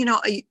 And then,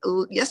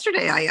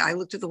 yesterday I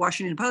looked at the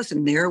Washington Post,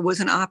 and there was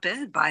an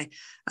op-ed by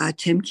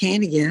Tim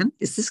Kaine again.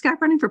 Is this guy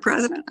running for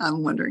president?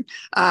 I'm wondering.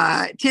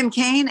 Tim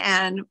Kaine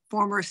and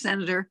former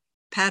Senator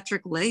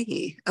Patrick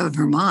Leahy of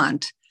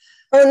Vermont.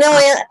 Oh, no,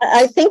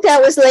 I think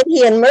that was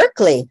Leahy and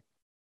Merkley.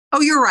 Oh,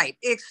 you're right.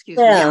 Excuse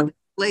me. Yeah,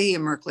 Leahy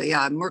and Merkley.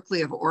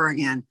 Merkley of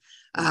Oregon.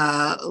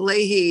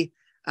 Leahy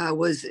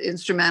was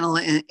instrumental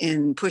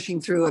in pushing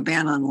through a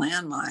ban on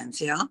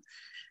landmines. Yeah.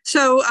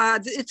 So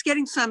it's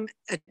getting some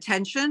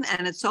attention,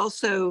 and it's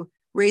also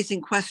raising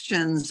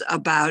questions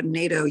about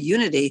NATO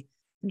unity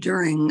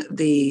during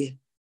the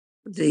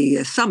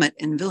summit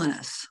in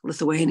Vilnius,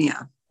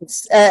 Lithuania.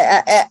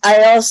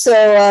 I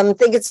also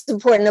think it's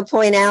important to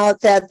point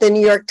out that the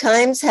New York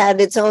Times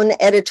had its own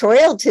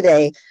editorial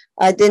today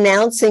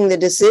denouncing the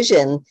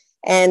decision.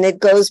 And it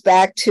goes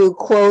back to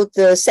quote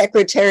the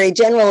Secretary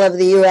General of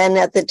the UN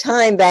at the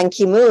time, Ban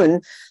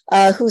Ki-moon,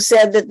 who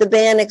said that the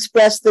ban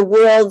expressed the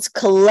world's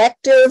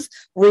collective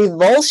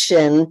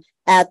revulsion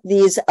at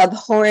these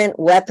abhorrent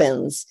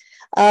weapons.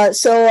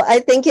 So I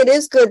think it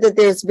is good that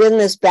there's been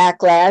this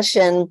backlash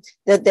and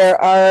that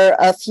there are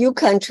a few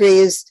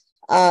countries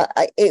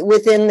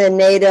within the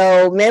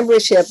NATO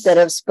membership that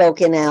have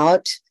spoken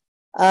out.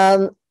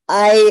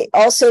 I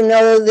also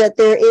know that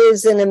there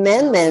is an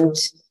amendment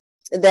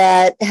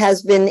that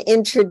has been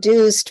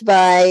introduced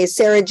by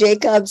Sarah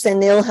Jacobs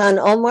and Ilhan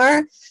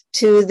Omar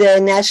to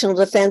the National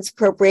Defense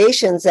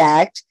Appropriations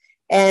Act.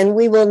 And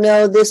we will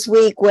know this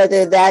week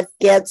whether that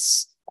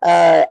gets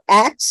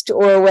axed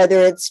or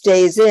whether it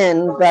stays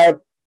in. But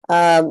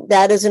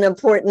that is an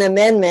important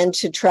amendment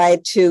to try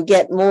to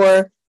get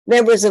more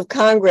members of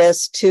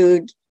Congress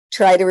to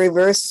try to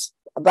reverse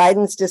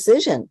Biden's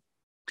decision.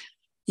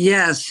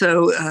 Yeah,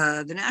 so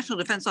the National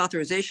Defense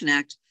Authorization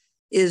Act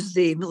is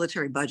the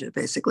military budget,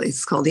 basically.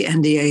 It's called the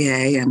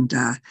NDAA, and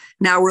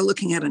now we're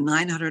looking at a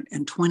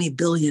 $920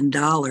 billion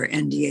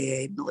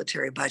NDAA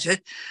military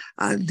budget.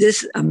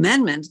 This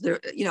amendment,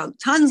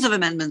 tons of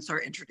amendments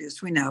are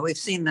introduced. We know, we've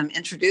seen them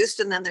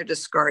introduced and then they're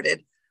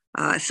discarded.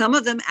 Some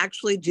of them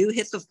actually do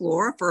hit the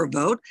floor for a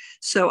vote.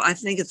 So I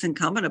think it's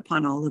incumbent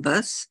upon all of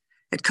us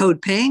at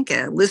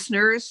CODEPINK,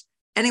 listeners,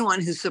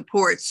 anyone who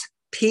supports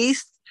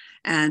peace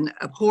and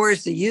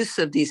abhors the use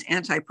of these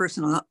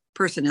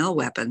anti-personnel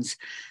weapons,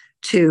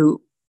 to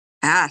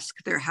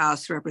ask their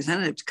House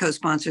representative to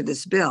co-sponsor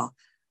this bill.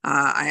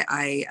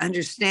 I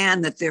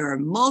understand that there are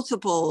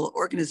multiple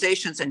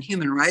organizations and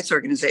human rights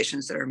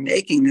organizations that are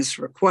making this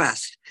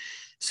request.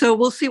 So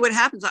we'll see what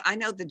happens. I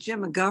know that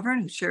Jim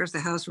McGovern, who chairs the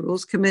House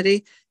Rules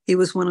Committee, he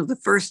was one of the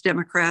first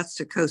Democrats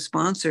to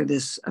co-sponsor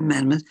this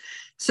amendment.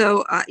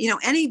 So,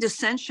 any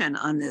dissension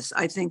on this,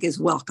 I think, is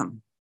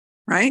welcome,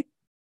 right?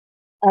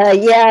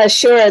 Yeah,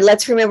 sure.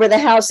 Let's remember the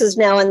House is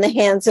now in the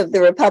hands of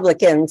the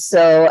Republicans.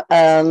 So,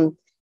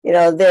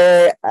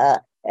 they're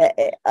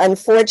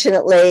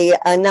unfortunately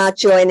not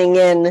joining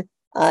in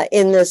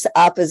this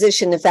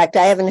opposition. In fact,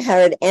 I haven't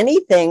heard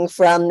anything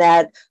from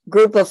that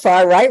group of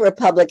far-right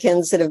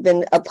Republicans that have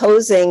been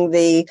opposing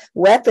the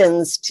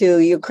weapons to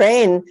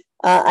Ukraine.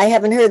 I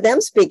haven't heard them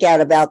speak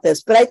out about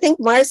this. But I think,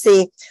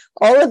 Marcy,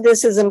 all of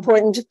this is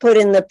important to put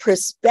in the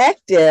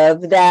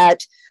perspective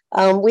that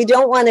we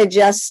don't want to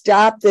just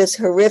stop this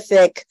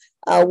horrific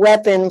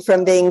weapon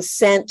from being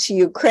sent to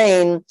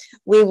Ukraine.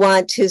 We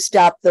want to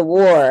stop the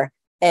war.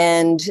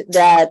 And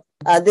that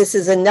this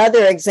is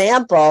another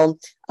example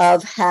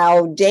of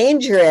how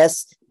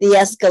dangerous the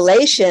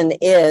escalation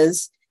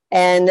is.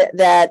 And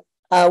that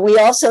we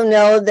also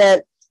know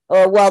that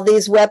while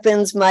these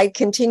weapons might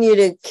continue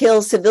to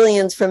kill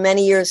civilians for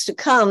many years to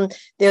come,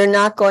 they're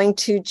not going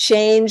to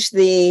change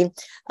the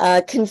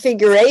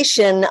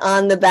configuration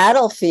on the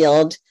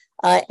battlefield.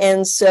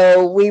 And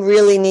so we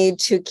really need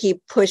to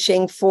keep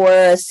pushing for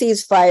a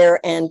ceasefire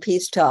and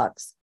peace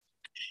talks.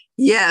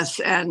 Yes,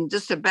 and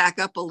just to back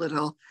up a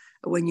little,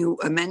 when you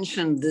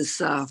mentioned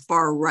this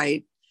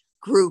far-right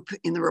group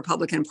in the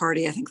Republican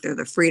Party, I think they're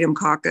the Freedom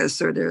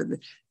Caucus, or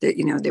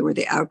they were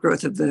the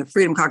outgrowth of the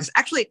Freedom Caucus.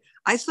 Actually,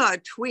 I saw a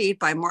tweet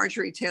by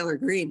Marjorie Taylor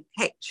Greene.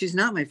 Hey, she's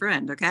not my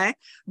friend, okay?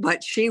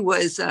 But she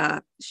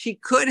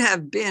could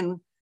have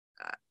been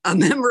a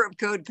member of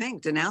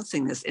CODEPINK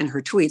denouncing this in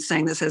her tweet,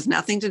 saying this has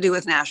nothing to do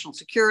with national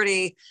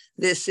security.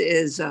 This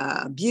is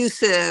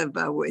abusive.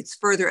 It's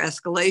further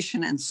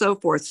escalation and so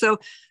forth. So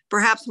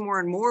perhaps more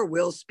and more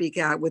will speak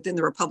out within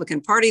the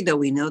Republican Party, though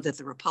we know that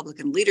the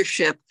Republican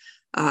leadership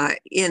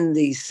in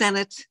the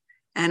Senate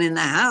and in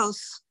the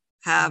House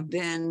have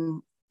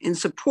been in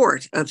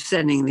support of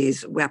sending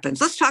these weapons.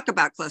 Let's talk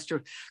about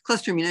cluster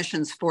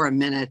munitions for a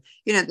minute.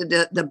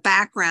 The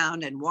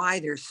background and why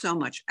there's so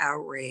much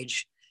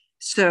outrage.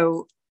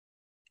 So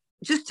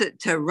just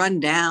to run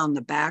down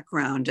the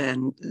background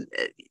and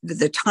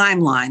the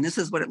timeline, this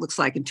is what it looks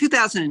like. In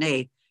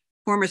 2008,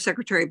 former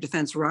Secretary of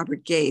Defense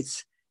Robert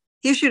Gates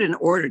issued an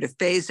order to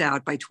phase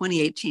out by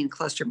 2018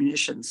 cluster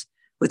munitions,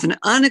 with an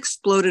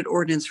unexploded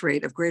ordnance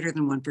rate of greater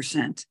than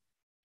 1%.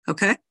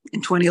 Okay,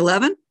 in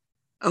 2011,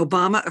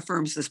 Obama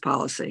affirms this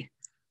policy.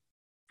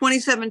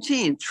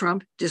 2017,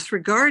 Trump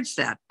disregards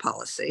that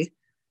policy.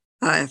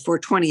 For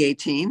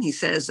 2018, he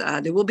says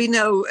there will be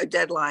no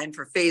deadline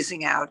for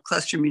phasing out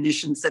cluster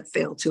munitions that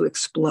fail to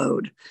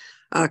explode.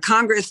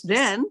 Congress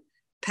then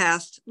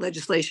passed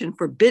legislation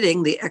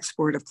forbidding the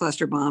export of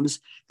cluster bombs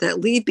that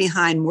leave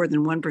behind more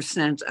than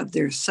 1% of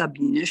their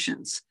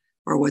submunitions,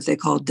 or what they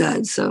call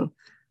duds. So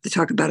they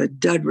talk about a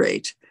dud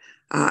rate.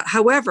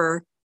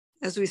 However,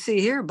 as we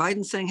see here,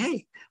 Biden's saying,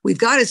 hey, we've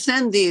got to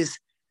send these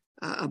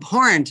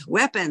abhorrent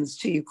weapons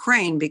to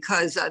Ukraine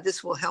because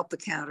this will help the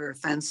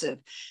counteroffensive.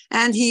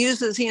 And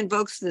he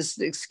invokes this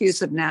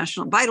excuse of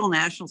vital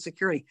national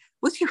security.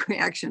 What's your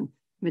reaction,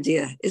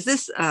 Medea? Is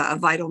this a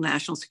vital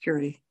national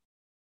security?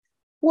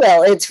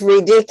 Well, it's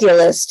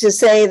ridiculous to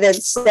say that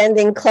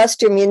sending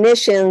cluster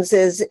munitions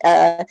is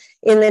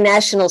in the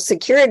national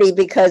security,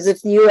 because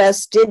if the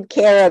U.S. did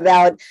care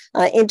about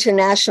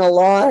international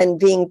law and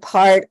being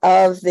part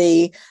of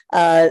the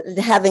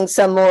having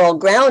some moral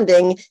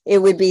grounding, it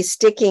would be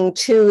sticking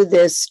to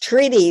this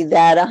treaty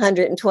that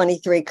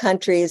 123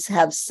 countries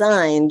have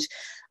signed.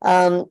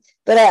 But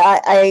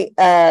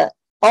I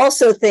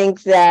also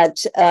think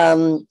that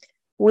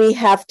we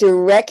have to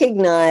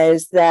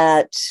recognize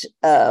that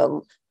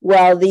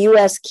while the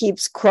U.S.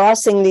 keeps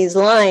crossing these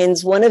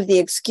lines, one of the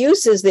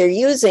excuses they're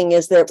using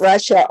is that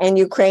Russia and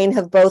Ukraine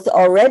have both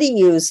already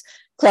used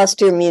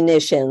cluster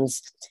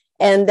munitions.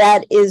 And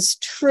that is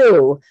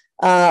true.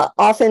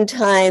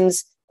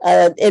 Oftentimes,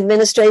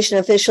 administration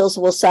officials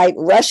will cite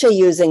Russia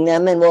using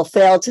them and will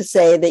fail to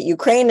say that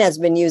Ukraine has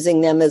been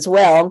using them as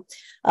well.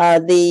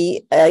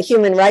 The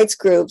human rights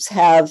groups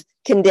have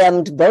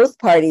condemned both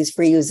parties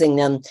for using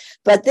them.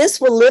 But this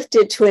will lift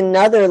it to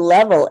another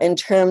level in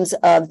terms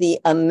of the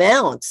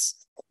amounts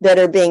that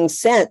are being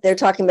sent. They're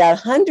talking about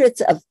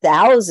hundreds of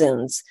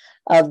thousands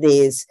of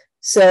these.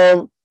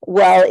 So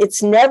while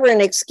it's never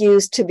an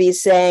excuse to be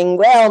saying,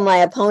 well, my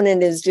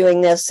opponent is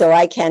doing this, so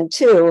I can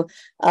too,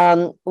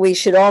 we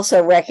should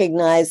also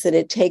recognize that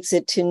it takes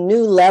it to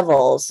new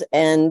levels.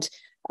 And,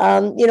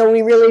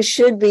 we really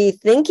should be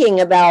thinking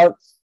about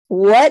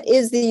what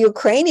is the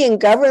Ukrainian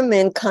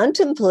government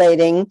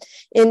contemplating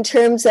in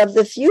terms of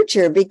the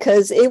future,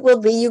 because it will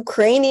be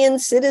Ukrainian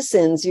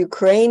citizens,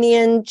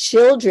 Ukrainian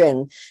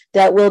children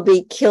that will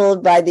be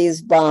killed by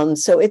these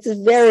bombs. So it's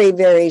very,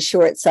 very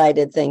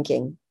short-sighted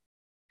thinking.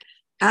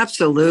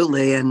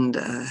 Absolutely. And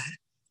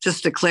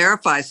just to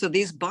clarify, so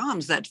these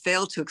bombs that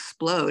fail to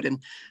explode, and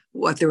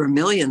there were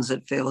millions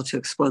that failed to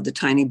explode, the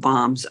tiny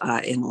bombs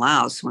in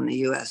Laos when the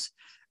U.S.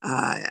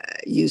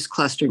 Used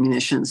cluster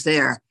munitions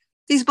there.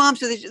 These bombs,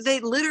 they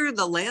litter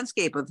the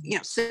landscape of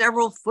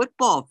several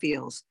football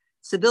fields.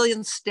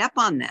 Civilians step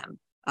on them.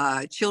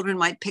 Children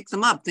might pick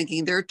them up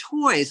thinking they're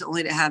toys,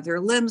 only to have their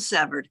limbs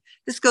severed.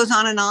 This goes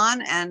on,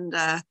 and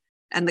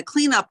the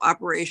cleanup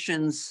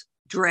operations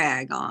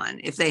drag on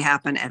if they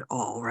happen at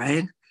all,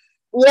 right?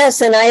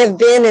 Yes, and I have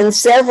been in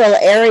several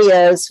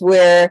areas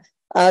where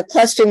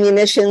cluster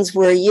munitions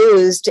were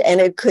used, and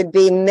it could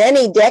be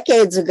many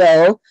decades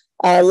ago.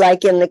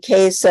 Like in the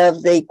case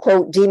of the,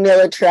 quote,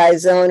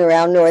 demilitarized zone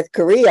around North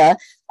Korea,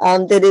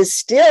 that is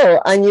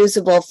still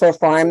unusable for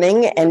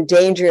farming and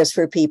dangerous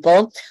for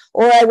people.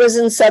 Or I was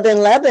in southern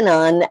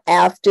Lebanon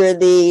after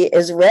the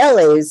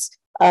Israelis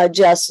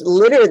just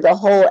littered the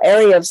whole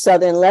area of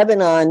southern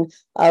Lebanon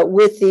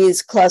with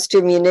these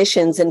cluster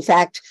munitions. In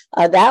fact,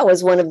 that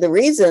was one of the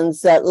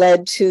reasons that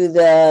led to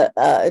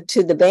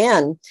the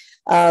ban.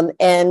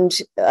 And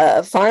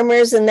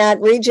farmers in that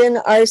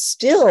region are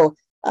still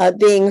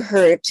being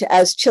hurt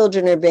as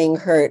children are being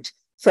hurt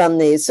from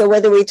these. So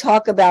whether we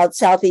talk about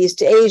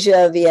Southeast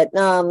Asia,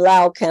 Vietnam,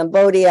 Laos,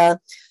 Cambodia,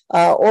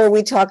 or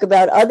we talk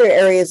about other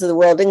areas of the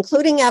world,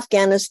 including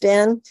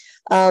Afghanistan,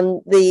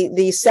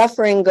 the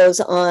suffering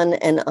goes on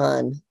and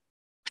on.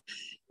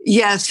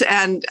 Yes,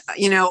 and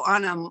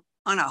on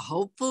a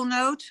hopeful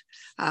note,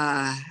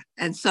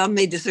 and some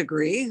may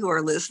disagree who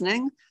are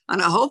listening, on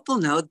a hopeful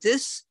note,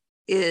 this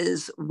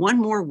is one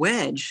more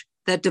wedge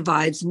that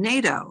divides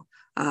NATO.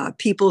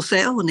 People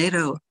say, oh,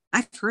 NATO,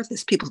 I've heard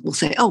this. People will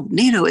say, oh,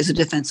 NATO is a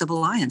defensive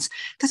alliance.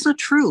 That's not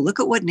true. Look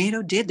at what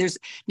NATO did.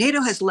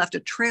 NATO has left a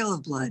trail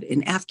of blood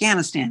in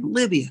Afghanistan,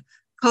 Libya,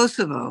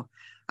 Kosovo.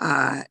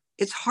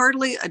 It's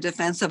hardly a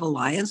defensive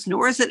alliance,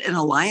 nor is it an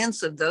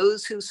alliance of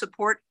those who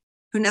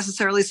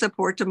necessarily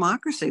support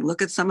democracy.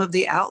 Look at some of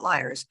the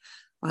outliers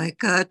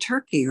like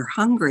Turkey or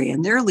Hungary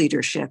and their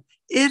leadership,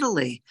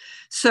 Italy.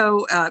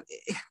 So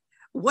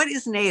what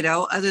is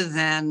NATO other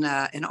than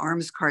an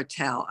arms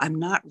cartel? I'm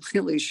not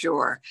really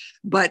sure.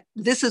 But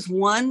this is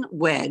one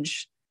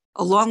wedge,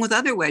 along with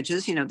other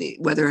wedges,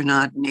 whether or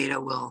not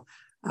NATO will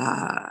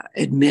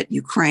admit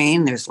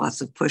Ukraine. There's lots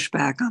of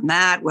pushback on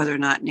that. Whether or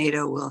not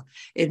NATO will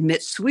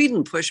admit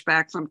Sweden,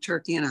 pushback from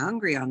Turkey and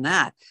Hungary on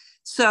that.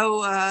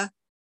 So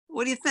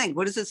what do you think?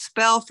 What does it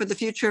spell for the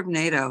future of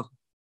NATO?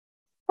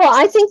 Well,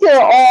 I think there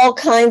are all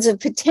kinds of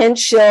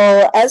potential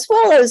as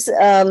well as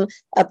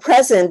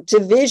present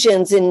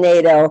divisions in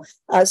NATO.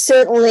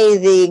 Certainly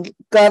the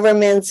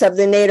governments of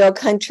the NATO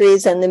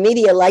countries and the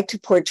media like to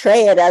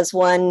portray it as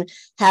one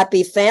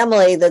happy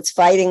family that's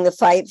fighting the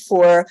fight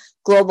for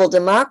global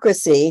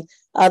democracy.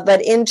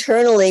 But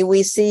internally,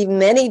 we see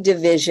many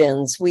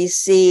divisions. We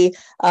see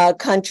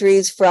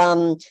countries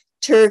from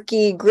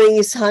Turkey,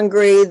 Greece,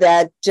 Hungary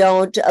that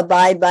don't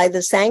abide by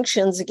the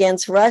sanctions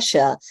against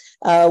Russia.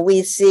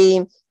 We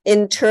see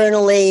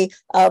internally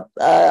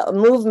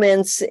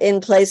movements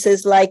in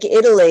places like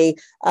Italy,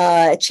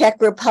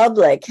 Czech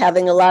Republic,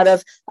 having a lot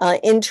of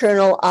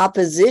internal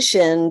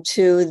opposition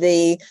to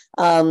the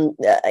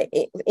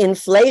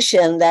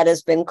inflation that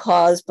has been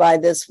caused by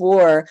this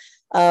war.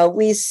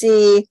 We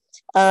see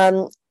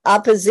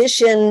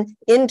opposition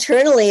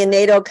internally in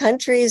NATO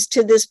countries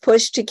to this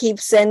push to keep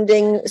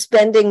spending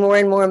more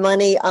and more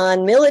money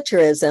on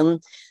militarism,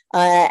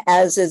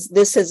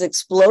 this has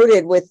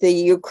exploded with the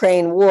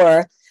Ukraine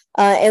war.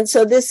 And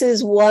so this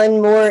is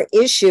one more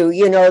issue.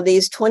 You know,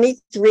 these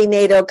 23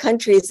 NATO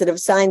countries that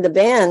have signed the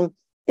ban,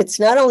 it's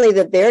not only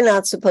that they're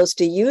not supposed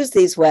to use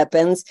these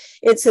weapons,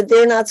 it's that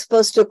they're not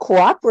supposed to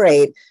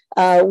cooperate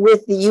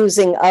with the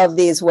using of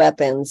these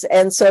weapons.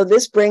 And so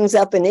this brings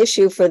up an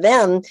issue for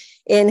them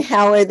in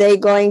how are they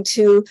going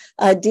to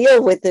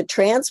deal with the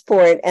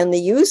transport and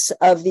the use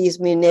of these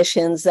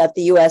munitions that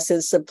the U.S.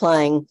 is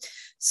supplying.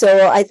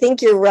 So I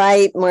think you're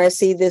right,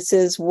 Marcy. This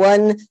is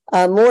one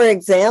more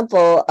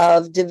example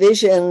of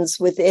divisions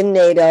within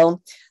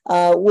NATO,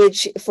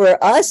 which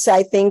for us,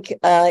 I think,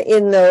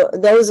 in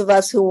those of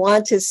us who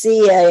want to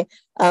see a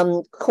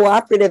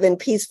cooperative and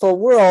peaceful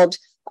world,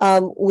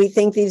 we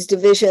think these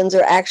divisions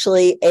are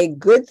actually a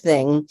good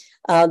thing.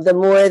 The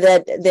more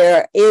that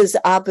there is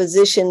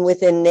opposition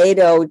within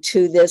NATO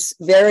to this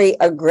very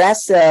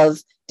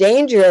aggressive,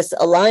 dangerous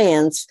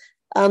alliance,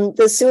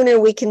 the sooner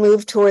we can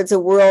move towards a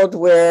world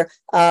where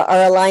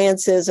our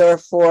alliances are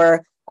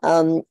for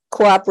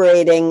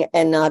cooperating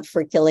and not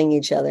for killing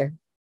each other.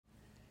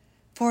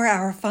 For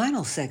our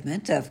final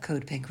segment of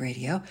CODEPINK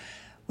Radio,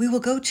 we will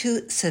go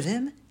to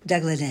Seviim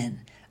Degdelen,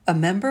 a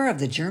member of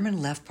the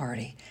German Left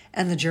Party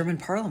and the German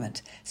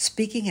Parliament,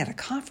 speaking at a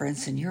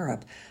conference in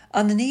Europe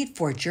on the need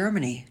for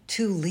Germany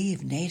to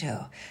leave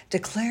NATO,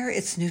 declare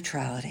its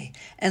neutrality,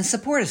 and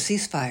support a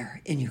ceasefire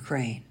in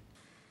Ukraine.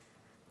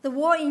 The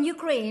war in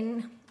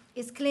Ukraine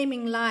is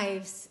claiming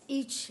lives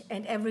each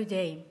and every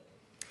day.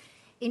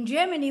 In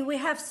Germany, we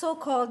have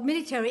so-called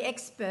military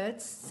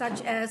experts,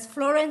 such as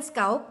Florence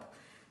Gaup,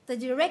 the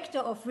director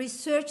of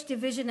research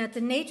division at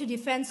the NATO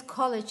Defense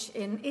College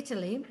in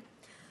Italy,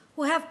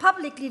 who have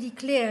publicly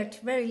declared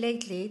very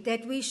lately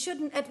that we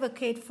shouldn't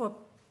advocate for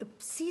a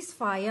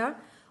ceasefire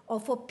or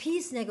for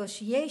peace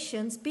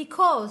negotiations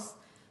because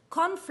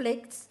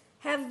conflicts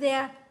have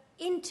their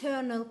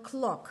internal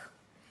clock.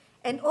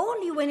 And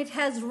only when it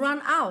has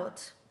run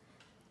out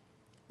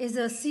is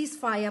a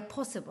ceasefire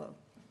possible.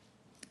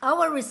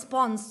 Our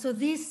response to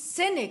these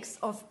cynics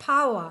of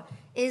power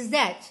is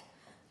that,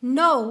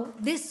 no,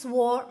 this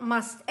war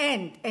must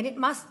end, and it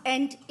must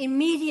end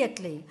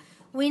immediately.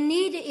 We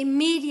need an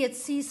immediate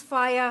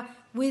ceasefire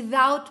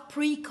without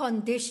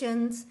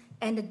preconditions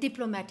and a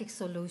diplomatic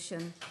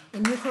solution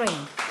in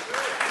Ukraine.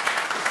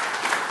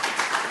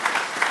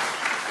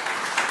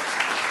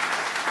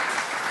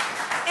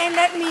 And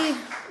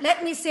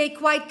let me say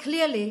quite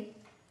clearly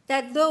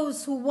that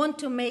those who want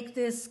to make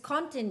this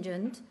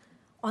contingent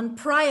on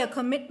prior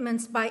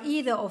commitments by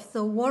either of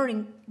the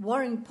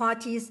warring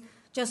parties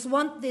just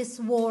want this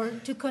war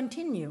to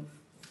continue.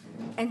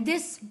 And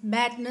this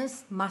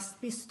madness must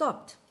be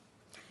stopped.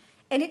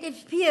 And it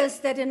appears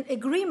that an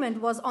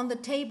agreement was on the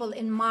table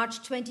in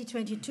March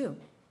 2022.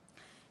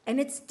 And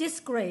it's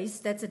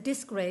that's a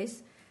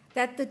disgrace,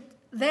 that the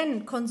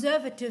then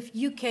conservative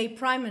UK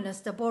Prime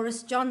Minister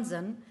Boris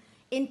Johnson,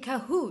 in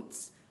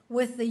cahoots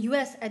with the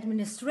US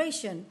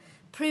administration,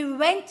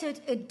 prevented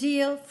a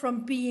deal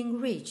from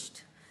being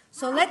reached.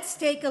 So let's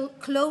take a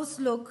close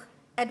look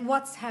at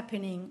what's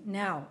happening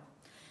now.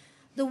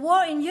 The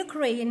war in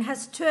Ukraine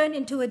has turned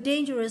into a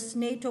dangerous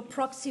NATO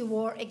proxy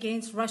war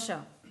against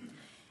Russia.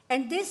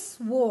 And this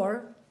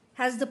war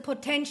has the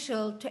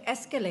potential to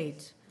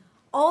escalate,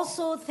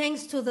 also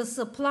thanks to the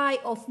supply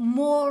of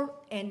more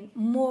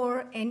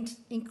and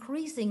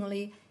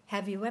increasingly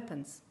heavy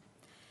weapons.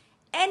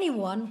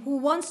 Anyone who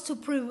wants to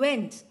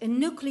prevent a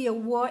nuclear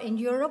war in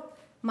Europe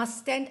must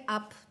stand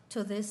up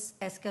to this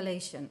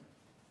escalation.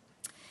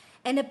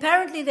 And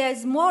apparently there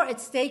is more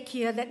at stake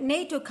here, that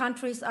NATO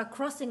countries are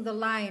crossing the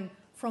line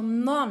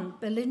from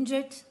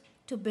non-belligerent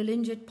to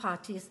belligerent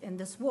parties in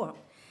this war.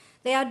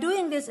 They are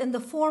doing this in the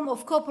form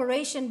of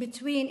cooperation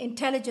between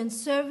intelligence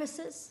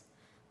services,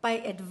 by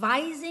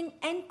advising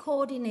and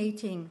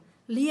coordinating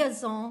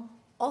liaison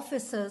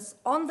officers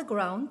on the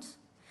ground,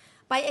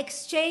 by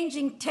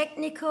exchanging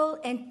technical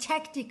and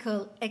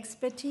tactical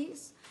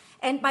expertise,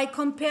 and by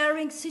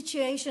comparing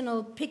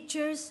situational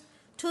pictures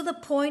to the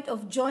point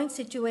of joint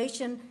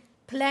situation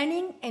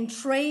planning and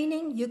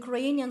training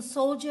Ukrainian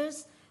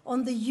soldiers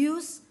on the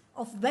use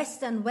of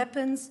Western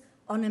weapons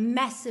on a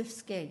massive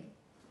scale.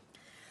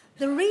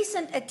 The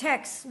recent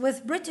attacks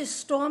with British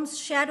Storm's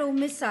Shadow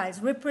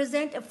missiles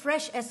represent a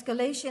fresh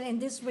escalation in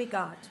this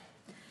regard.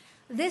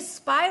 This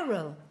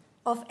spiral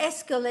of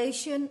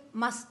escalation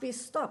must be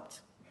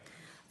stopped.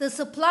 The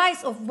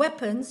supplies of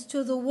weapons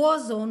to the war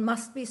zone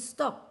must be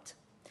stopped.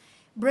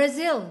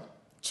 Brazil,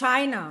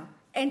 China,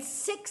 and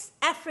 6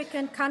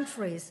 African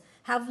countries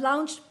have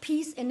launched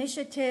peace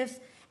initiatives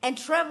and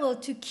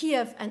traveled to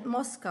Kiev and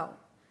Moscow.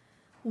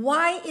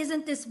 Why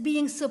isn't this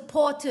being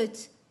supported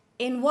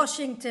in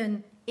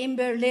Washington, in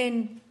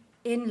Berlin,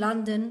 in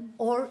London,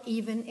 or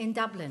even in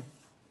Dublin?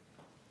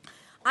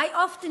 I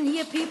often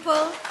hear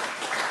people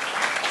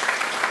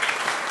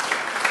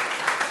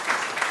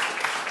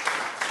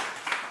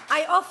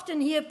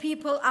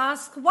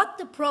ask what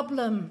the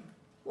problem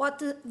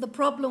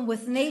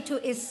with NATO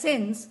is,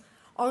 since,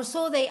 or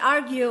so they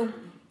argue,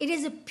 it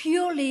is a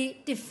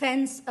purely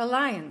defense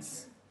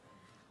alliance.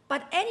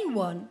 But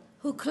anyone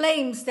who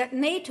claims that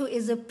NATO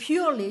is a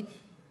purely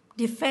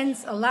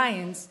defense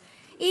alliance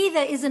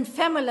either isn't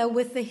familiar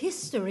with the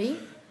history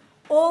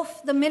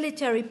of the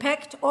military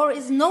pact or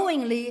is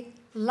knowingly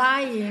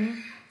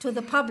lying to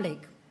the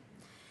public.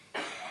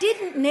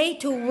 Didn't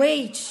NATO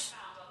wage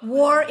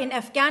war in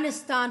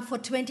Afghanistan for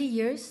 20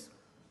 years?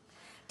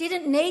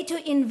 Didn't NATO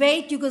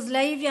invade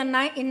Yugoslavia in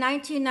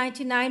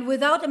 1999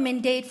 without a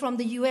mandate from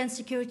the UN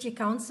Security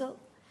Council?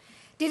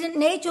 Didn't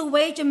NATO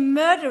wage a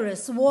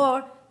murderous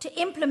war to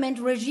implement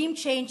regime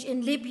change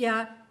in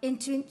Libya in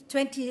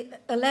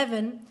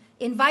 2011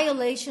 in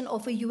violation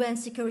of a UN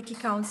Security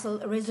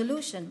Council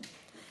resolution?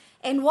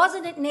 And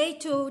wasn't it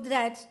NATO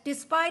that,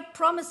 despite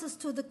promises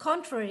to the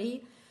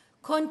contrary,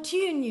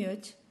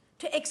 continued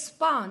to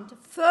expand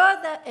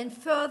further and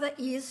further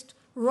east,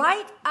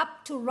 right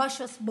up to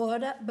Russia's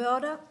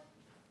border?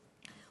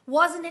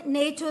 Wasn't it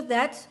NATO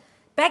that,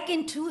 back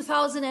in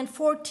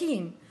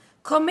 2014,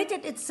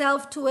 committed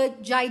itself to a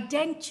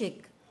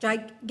gigantic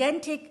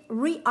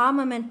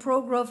rearmament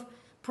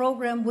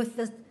program with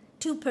the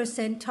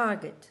 2%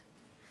 target?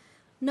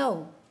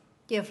 No,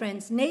 dear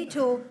friends,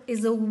 NATO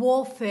is a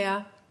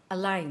warfare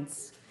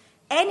alliance.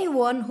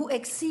 Anyone who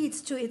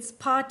accedes to its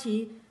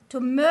party to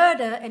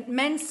murder and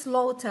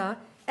manslaughter,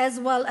 as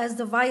well as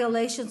the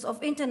violations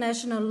of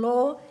international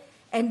law,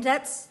 and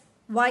that's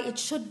why it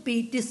should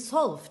be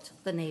dissolved,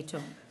 the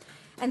NATO.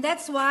 And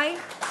that's why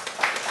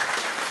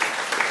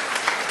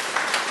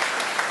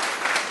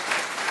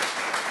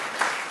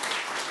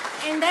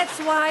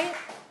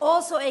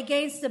also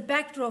against the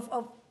backdrop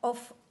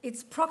of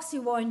its proxy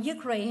war in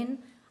Ukraine,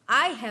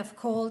 I have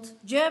called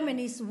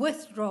Germany's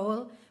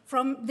withdrawal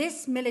from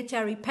this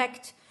military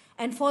pact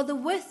and for the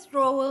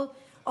withdrawal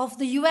of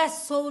the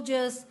US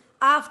soldiers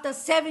after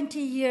 70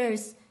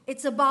 years.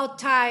 It's about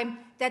time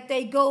that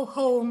they go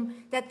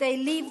home, that they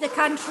leave the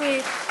country,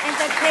 and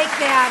that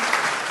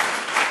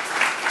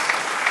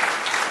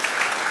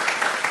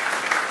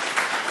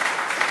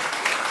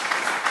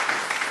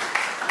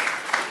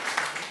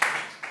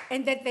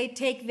they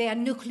take their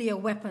nuclear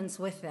weapons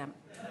with them.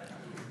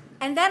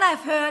 And then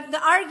I've heard the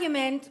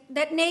argument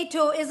that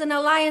NATO is an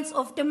alliance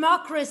of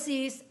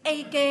democracies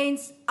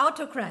against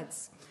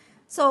autocrats.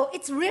 So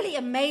it's really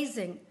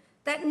amazing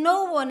that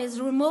no one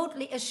is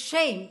remotely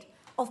ashamed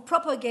of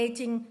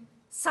propagating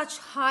such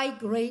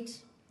high-grade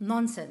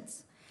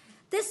nonsense.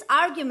 This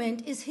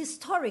argument is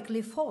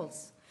historically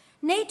false.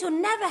 NATO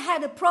never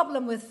had a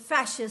problem with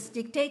fascist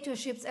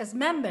dictatorships as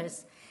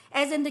members,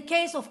 as in the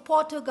case of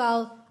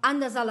Portugal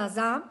under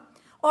Salazar,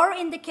 or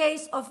in the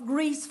case of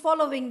Greece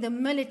following the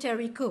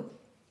military coup.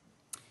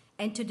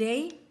 And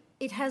today,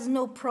 it has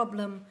no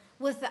problem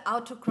with the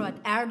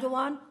autocrat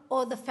Erdogan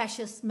or the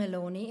fascist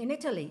Meloni in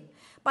Italy.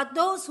 But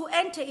those who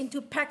enter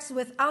into pacts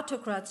with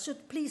autocrats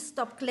should please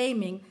stop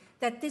claiming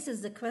that this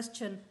is a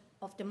question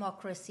of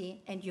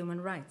democracy and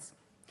human rights.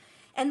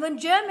 And when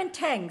German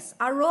tanks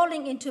are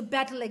rolling into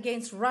battle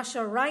against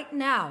Russia right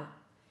now,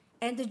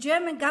 and the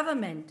German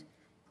government,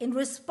 in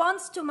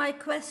response to my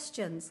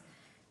questions,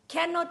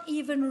 cannot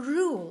even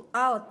rule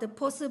out the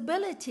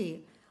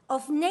possibility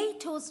of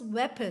NATO's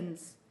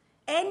weapons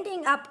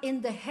ending up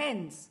in the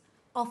hands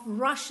of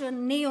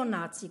Russian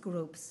neo-Nazi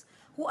groups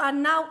who are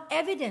now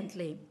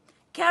evidently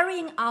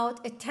carrying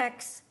out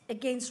attacks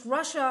against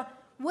Russia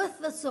with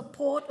the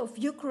support of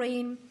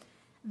Ukraine,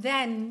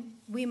 then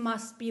we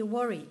must be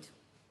worried.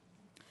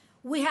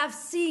 We have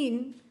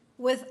seen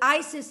with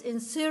ISIS in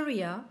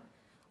Syria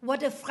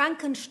what a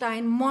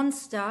Frankenstein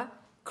monster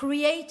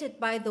created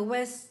by the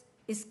West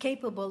is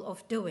capable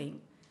of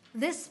doing.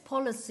 This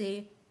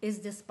policy is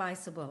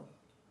despicable.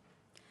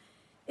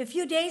 A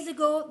few days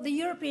ago, the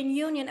European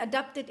Union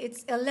adopted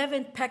its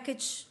 11th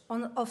package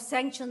of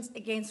sanctions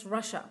against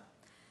Russia.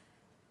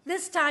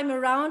 This time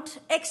around,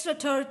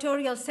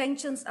 extraterritorial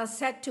sanctions are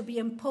set to be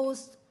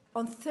imposed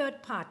on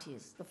third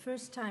parties, the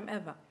first time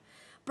ever.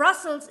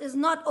 Brussels is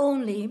not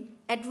only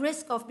at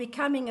risk of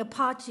becoming a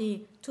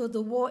party to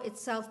the war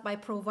itself by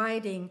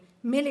providing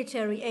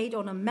military aid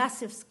on a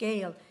massive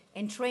scale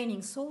and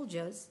training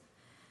soldiers.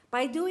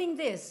 By doing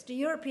this, the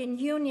European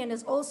Union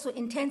is also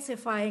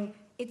intensifying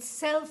its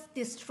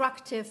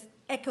self-destructive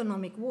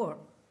economic war.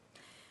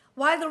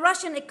 While the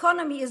Russian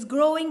economy is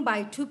growing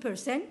by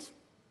 2%,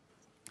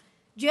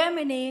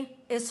 Germany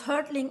is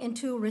hurtling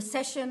into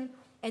recession,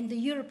 and the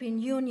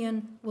European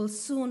Union will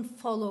soon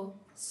follow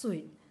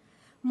suit.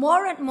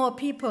 More and more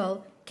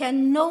people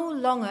can no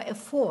longer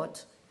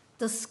afford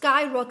the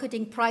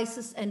skyrocketing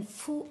prices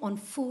on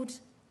food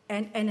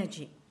and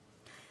energy.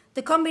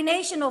 The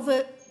combination of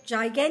a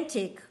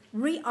gigantic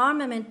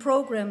rearmament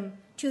program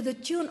to the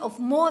tune of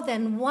more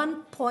than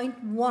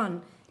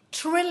 1.1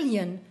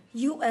 trillion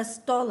US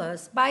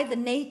dollars by the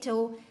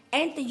NATO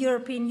and the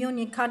European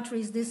Union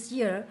countries this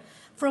year,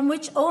 from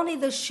which only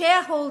the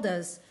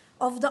shareholders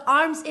of the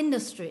arms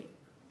industry,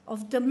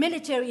 of the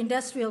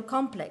military-industrial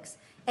complex,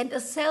 and a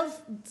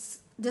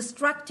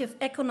self-destructive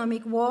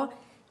economic war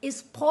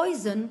is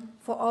poison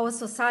for our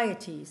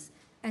societies.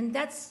 And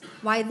that's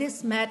why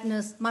this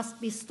madness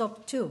must be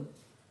stopped too.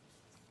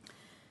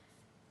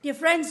 Dear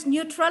friends,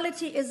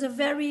 neutrality is a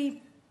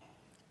very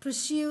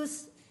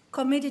precious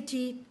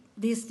commodity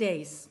these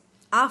days.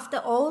 After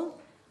all,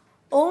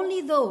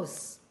 only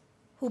those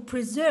who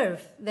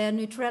preserve their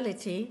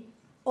neutrality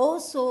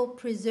also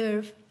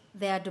preserve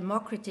their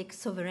democratic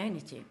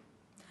sovereignty.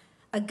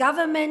 A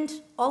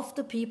government of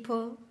the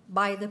people,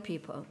 by the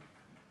people.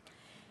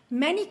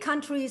 Many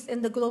countries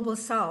in the global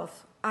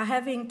south are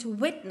having to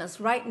witness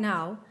right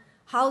now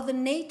how the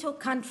NATO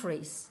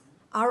countries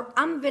are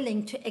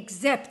unwilling to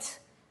accept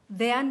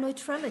their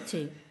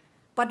neutrality,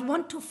 but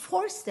want to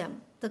force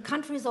them, the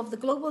countries of the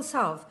global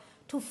south,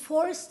 to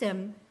force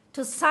them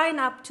to sign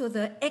up to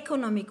the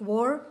economic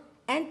war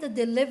and the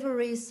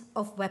deliveries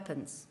of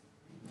weapons.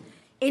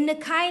 In a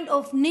kind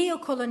of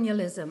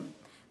neocolonialism,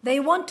 they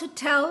want to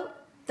tell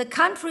the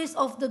countries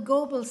of the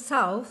global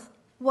south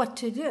what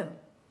to do.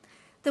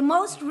 The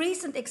most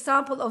recent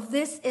example of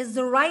this is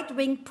the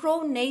right-wing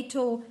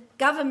pro-NATO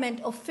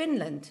government of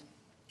Finland,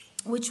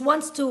 which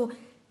wants to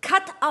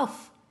cut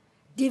off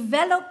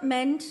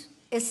development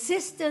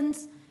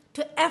assistance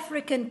to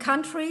African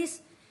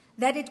countries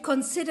that it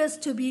considers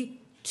to be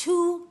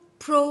too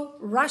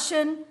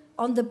pro-Russian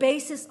on the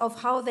basis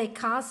of how they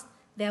cast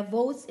their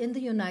votes in the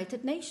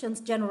United Nations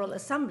General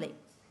Assembly.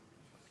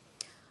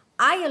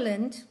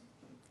 Ireland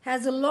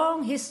has a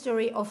long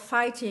history of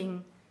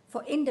fighting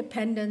for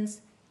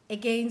independence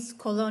against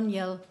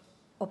colonial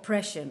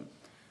oppression,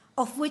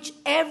 of which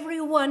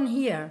everyone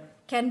here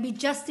can be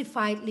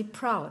justifiably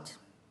proud.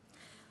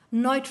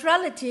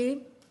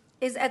 Neutrality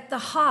is at the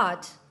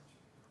heart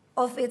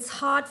of its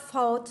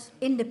hard-fought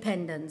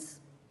independence.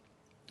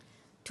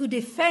 To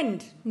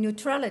defend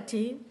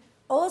neutrality,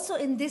 also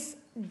in this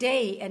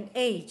day and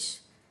age,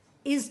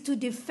 is to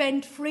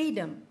defend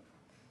freedom,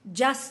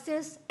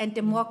 justice, and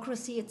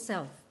democracy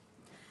itself.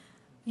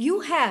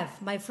 You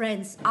have, my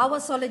friends, our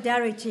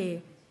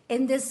solidarity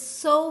in this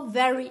so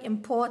very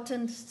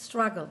important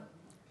struggle.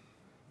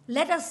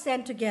 Let us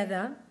stand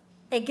together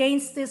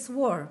against this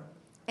war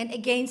and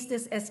against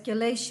this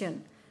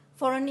escalation,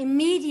 for an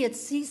immediate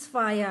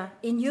ceasefire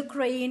in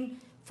Ukraine,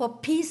 for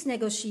peace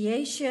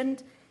negotiation,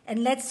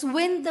 and let's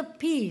win the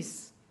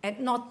peace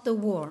and not the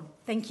war.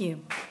 Thank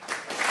you.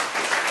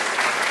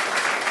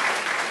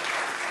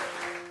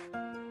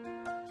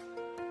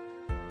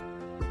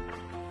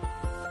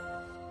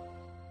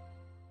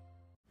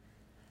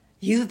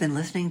 You've been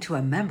listening to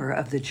a member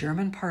of the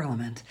German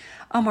Parliament.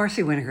 I'm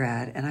Marcy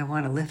Winograd, and I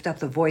want to lift up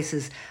the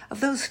voices of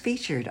those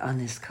featured on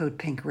this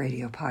CODEPINK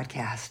Radio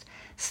podcast.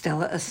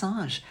 Stella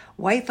Assange,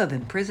 wife of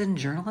imprisoned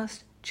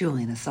journalist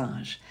Julian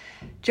Assange.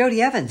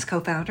 Jody Evans,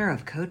 co-founder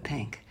of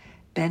CODEPINK.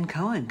 Ben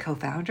Cohen,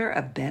 co-founder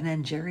of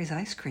Ben & Jerry's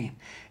Ice Cream.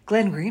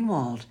 Glenn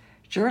Greenwald,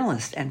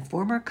 journalist and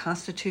former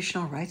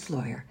constitutional rights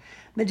lawyer.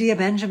 Medea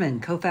Benjamin,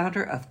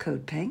 co-founder of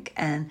CODEPINK.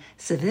 And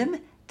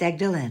Seviim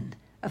Degdelen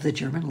of the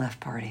German Left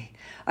Party.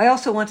 I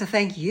also want to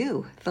thank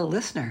you, the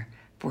listener,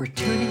 for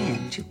tuning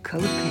in to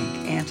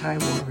CODEPINK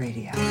Anti-War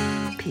Radio.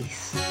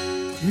 Peace.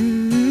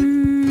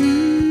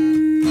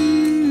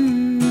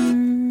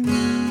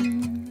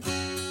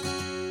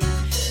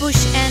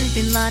 Bush and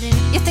Bin Laden,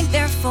 you think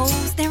they're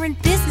foes? They're in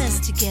business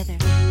together.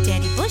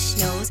 Daddy Bush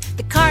knows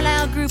the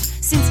Carlyle Group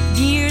since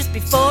years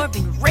before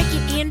been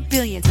raking in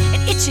billions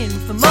and itching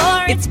for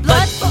more. It's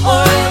blood for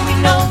oil, we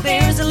know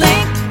there's a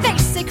link. They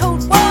say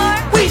Cold War,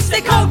 we say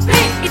Code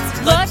Pink. It's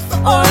blood for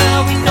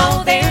oil, we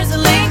know there's a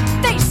link.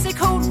 They say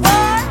Cold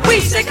War, we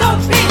say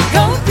Code Pink.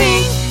 Code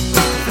Pink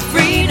for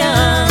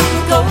freedom,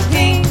 Code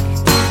Pink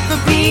for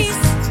peace,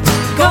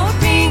 Code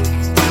Pink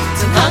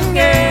till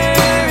hunger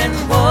and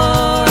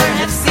war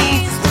have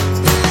ceased.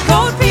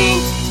 Code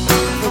Pink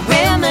for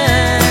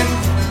women,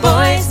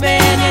 boys,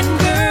 men and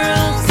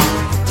girls.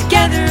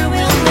 Together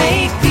we'll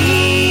make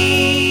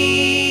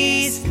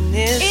peace in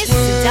this Is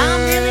world. Saddam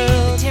really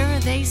the terror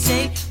they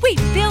say? We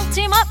built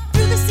him up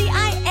through the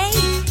CIA.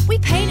 We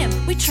paid him,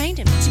 we trained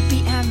him to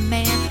be our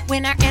man.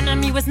 When our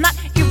enemy was not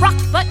Iraq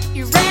but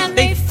Iran.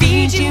 They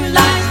feed you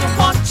lies, don't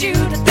want you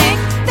to think.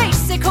 They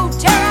say code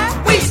terror,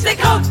 we say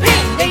code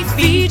pink. They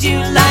feed you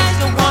lies,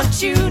 don't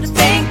want you to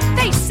think.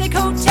 They say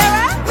code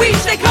terror, we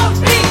say code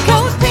pink.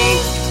 Code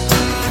pink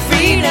for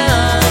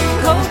freedom,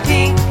 code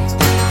pink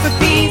for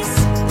peace.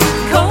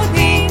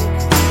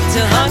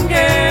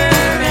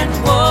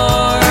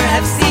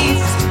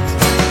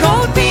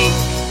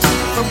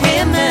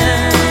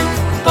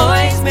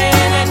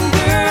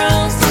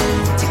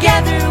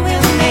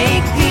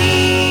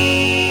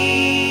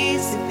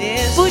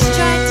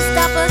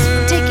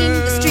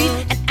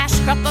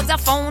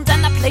 phones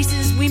and the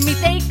places we meet,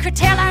 they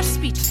curtail our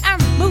speech, our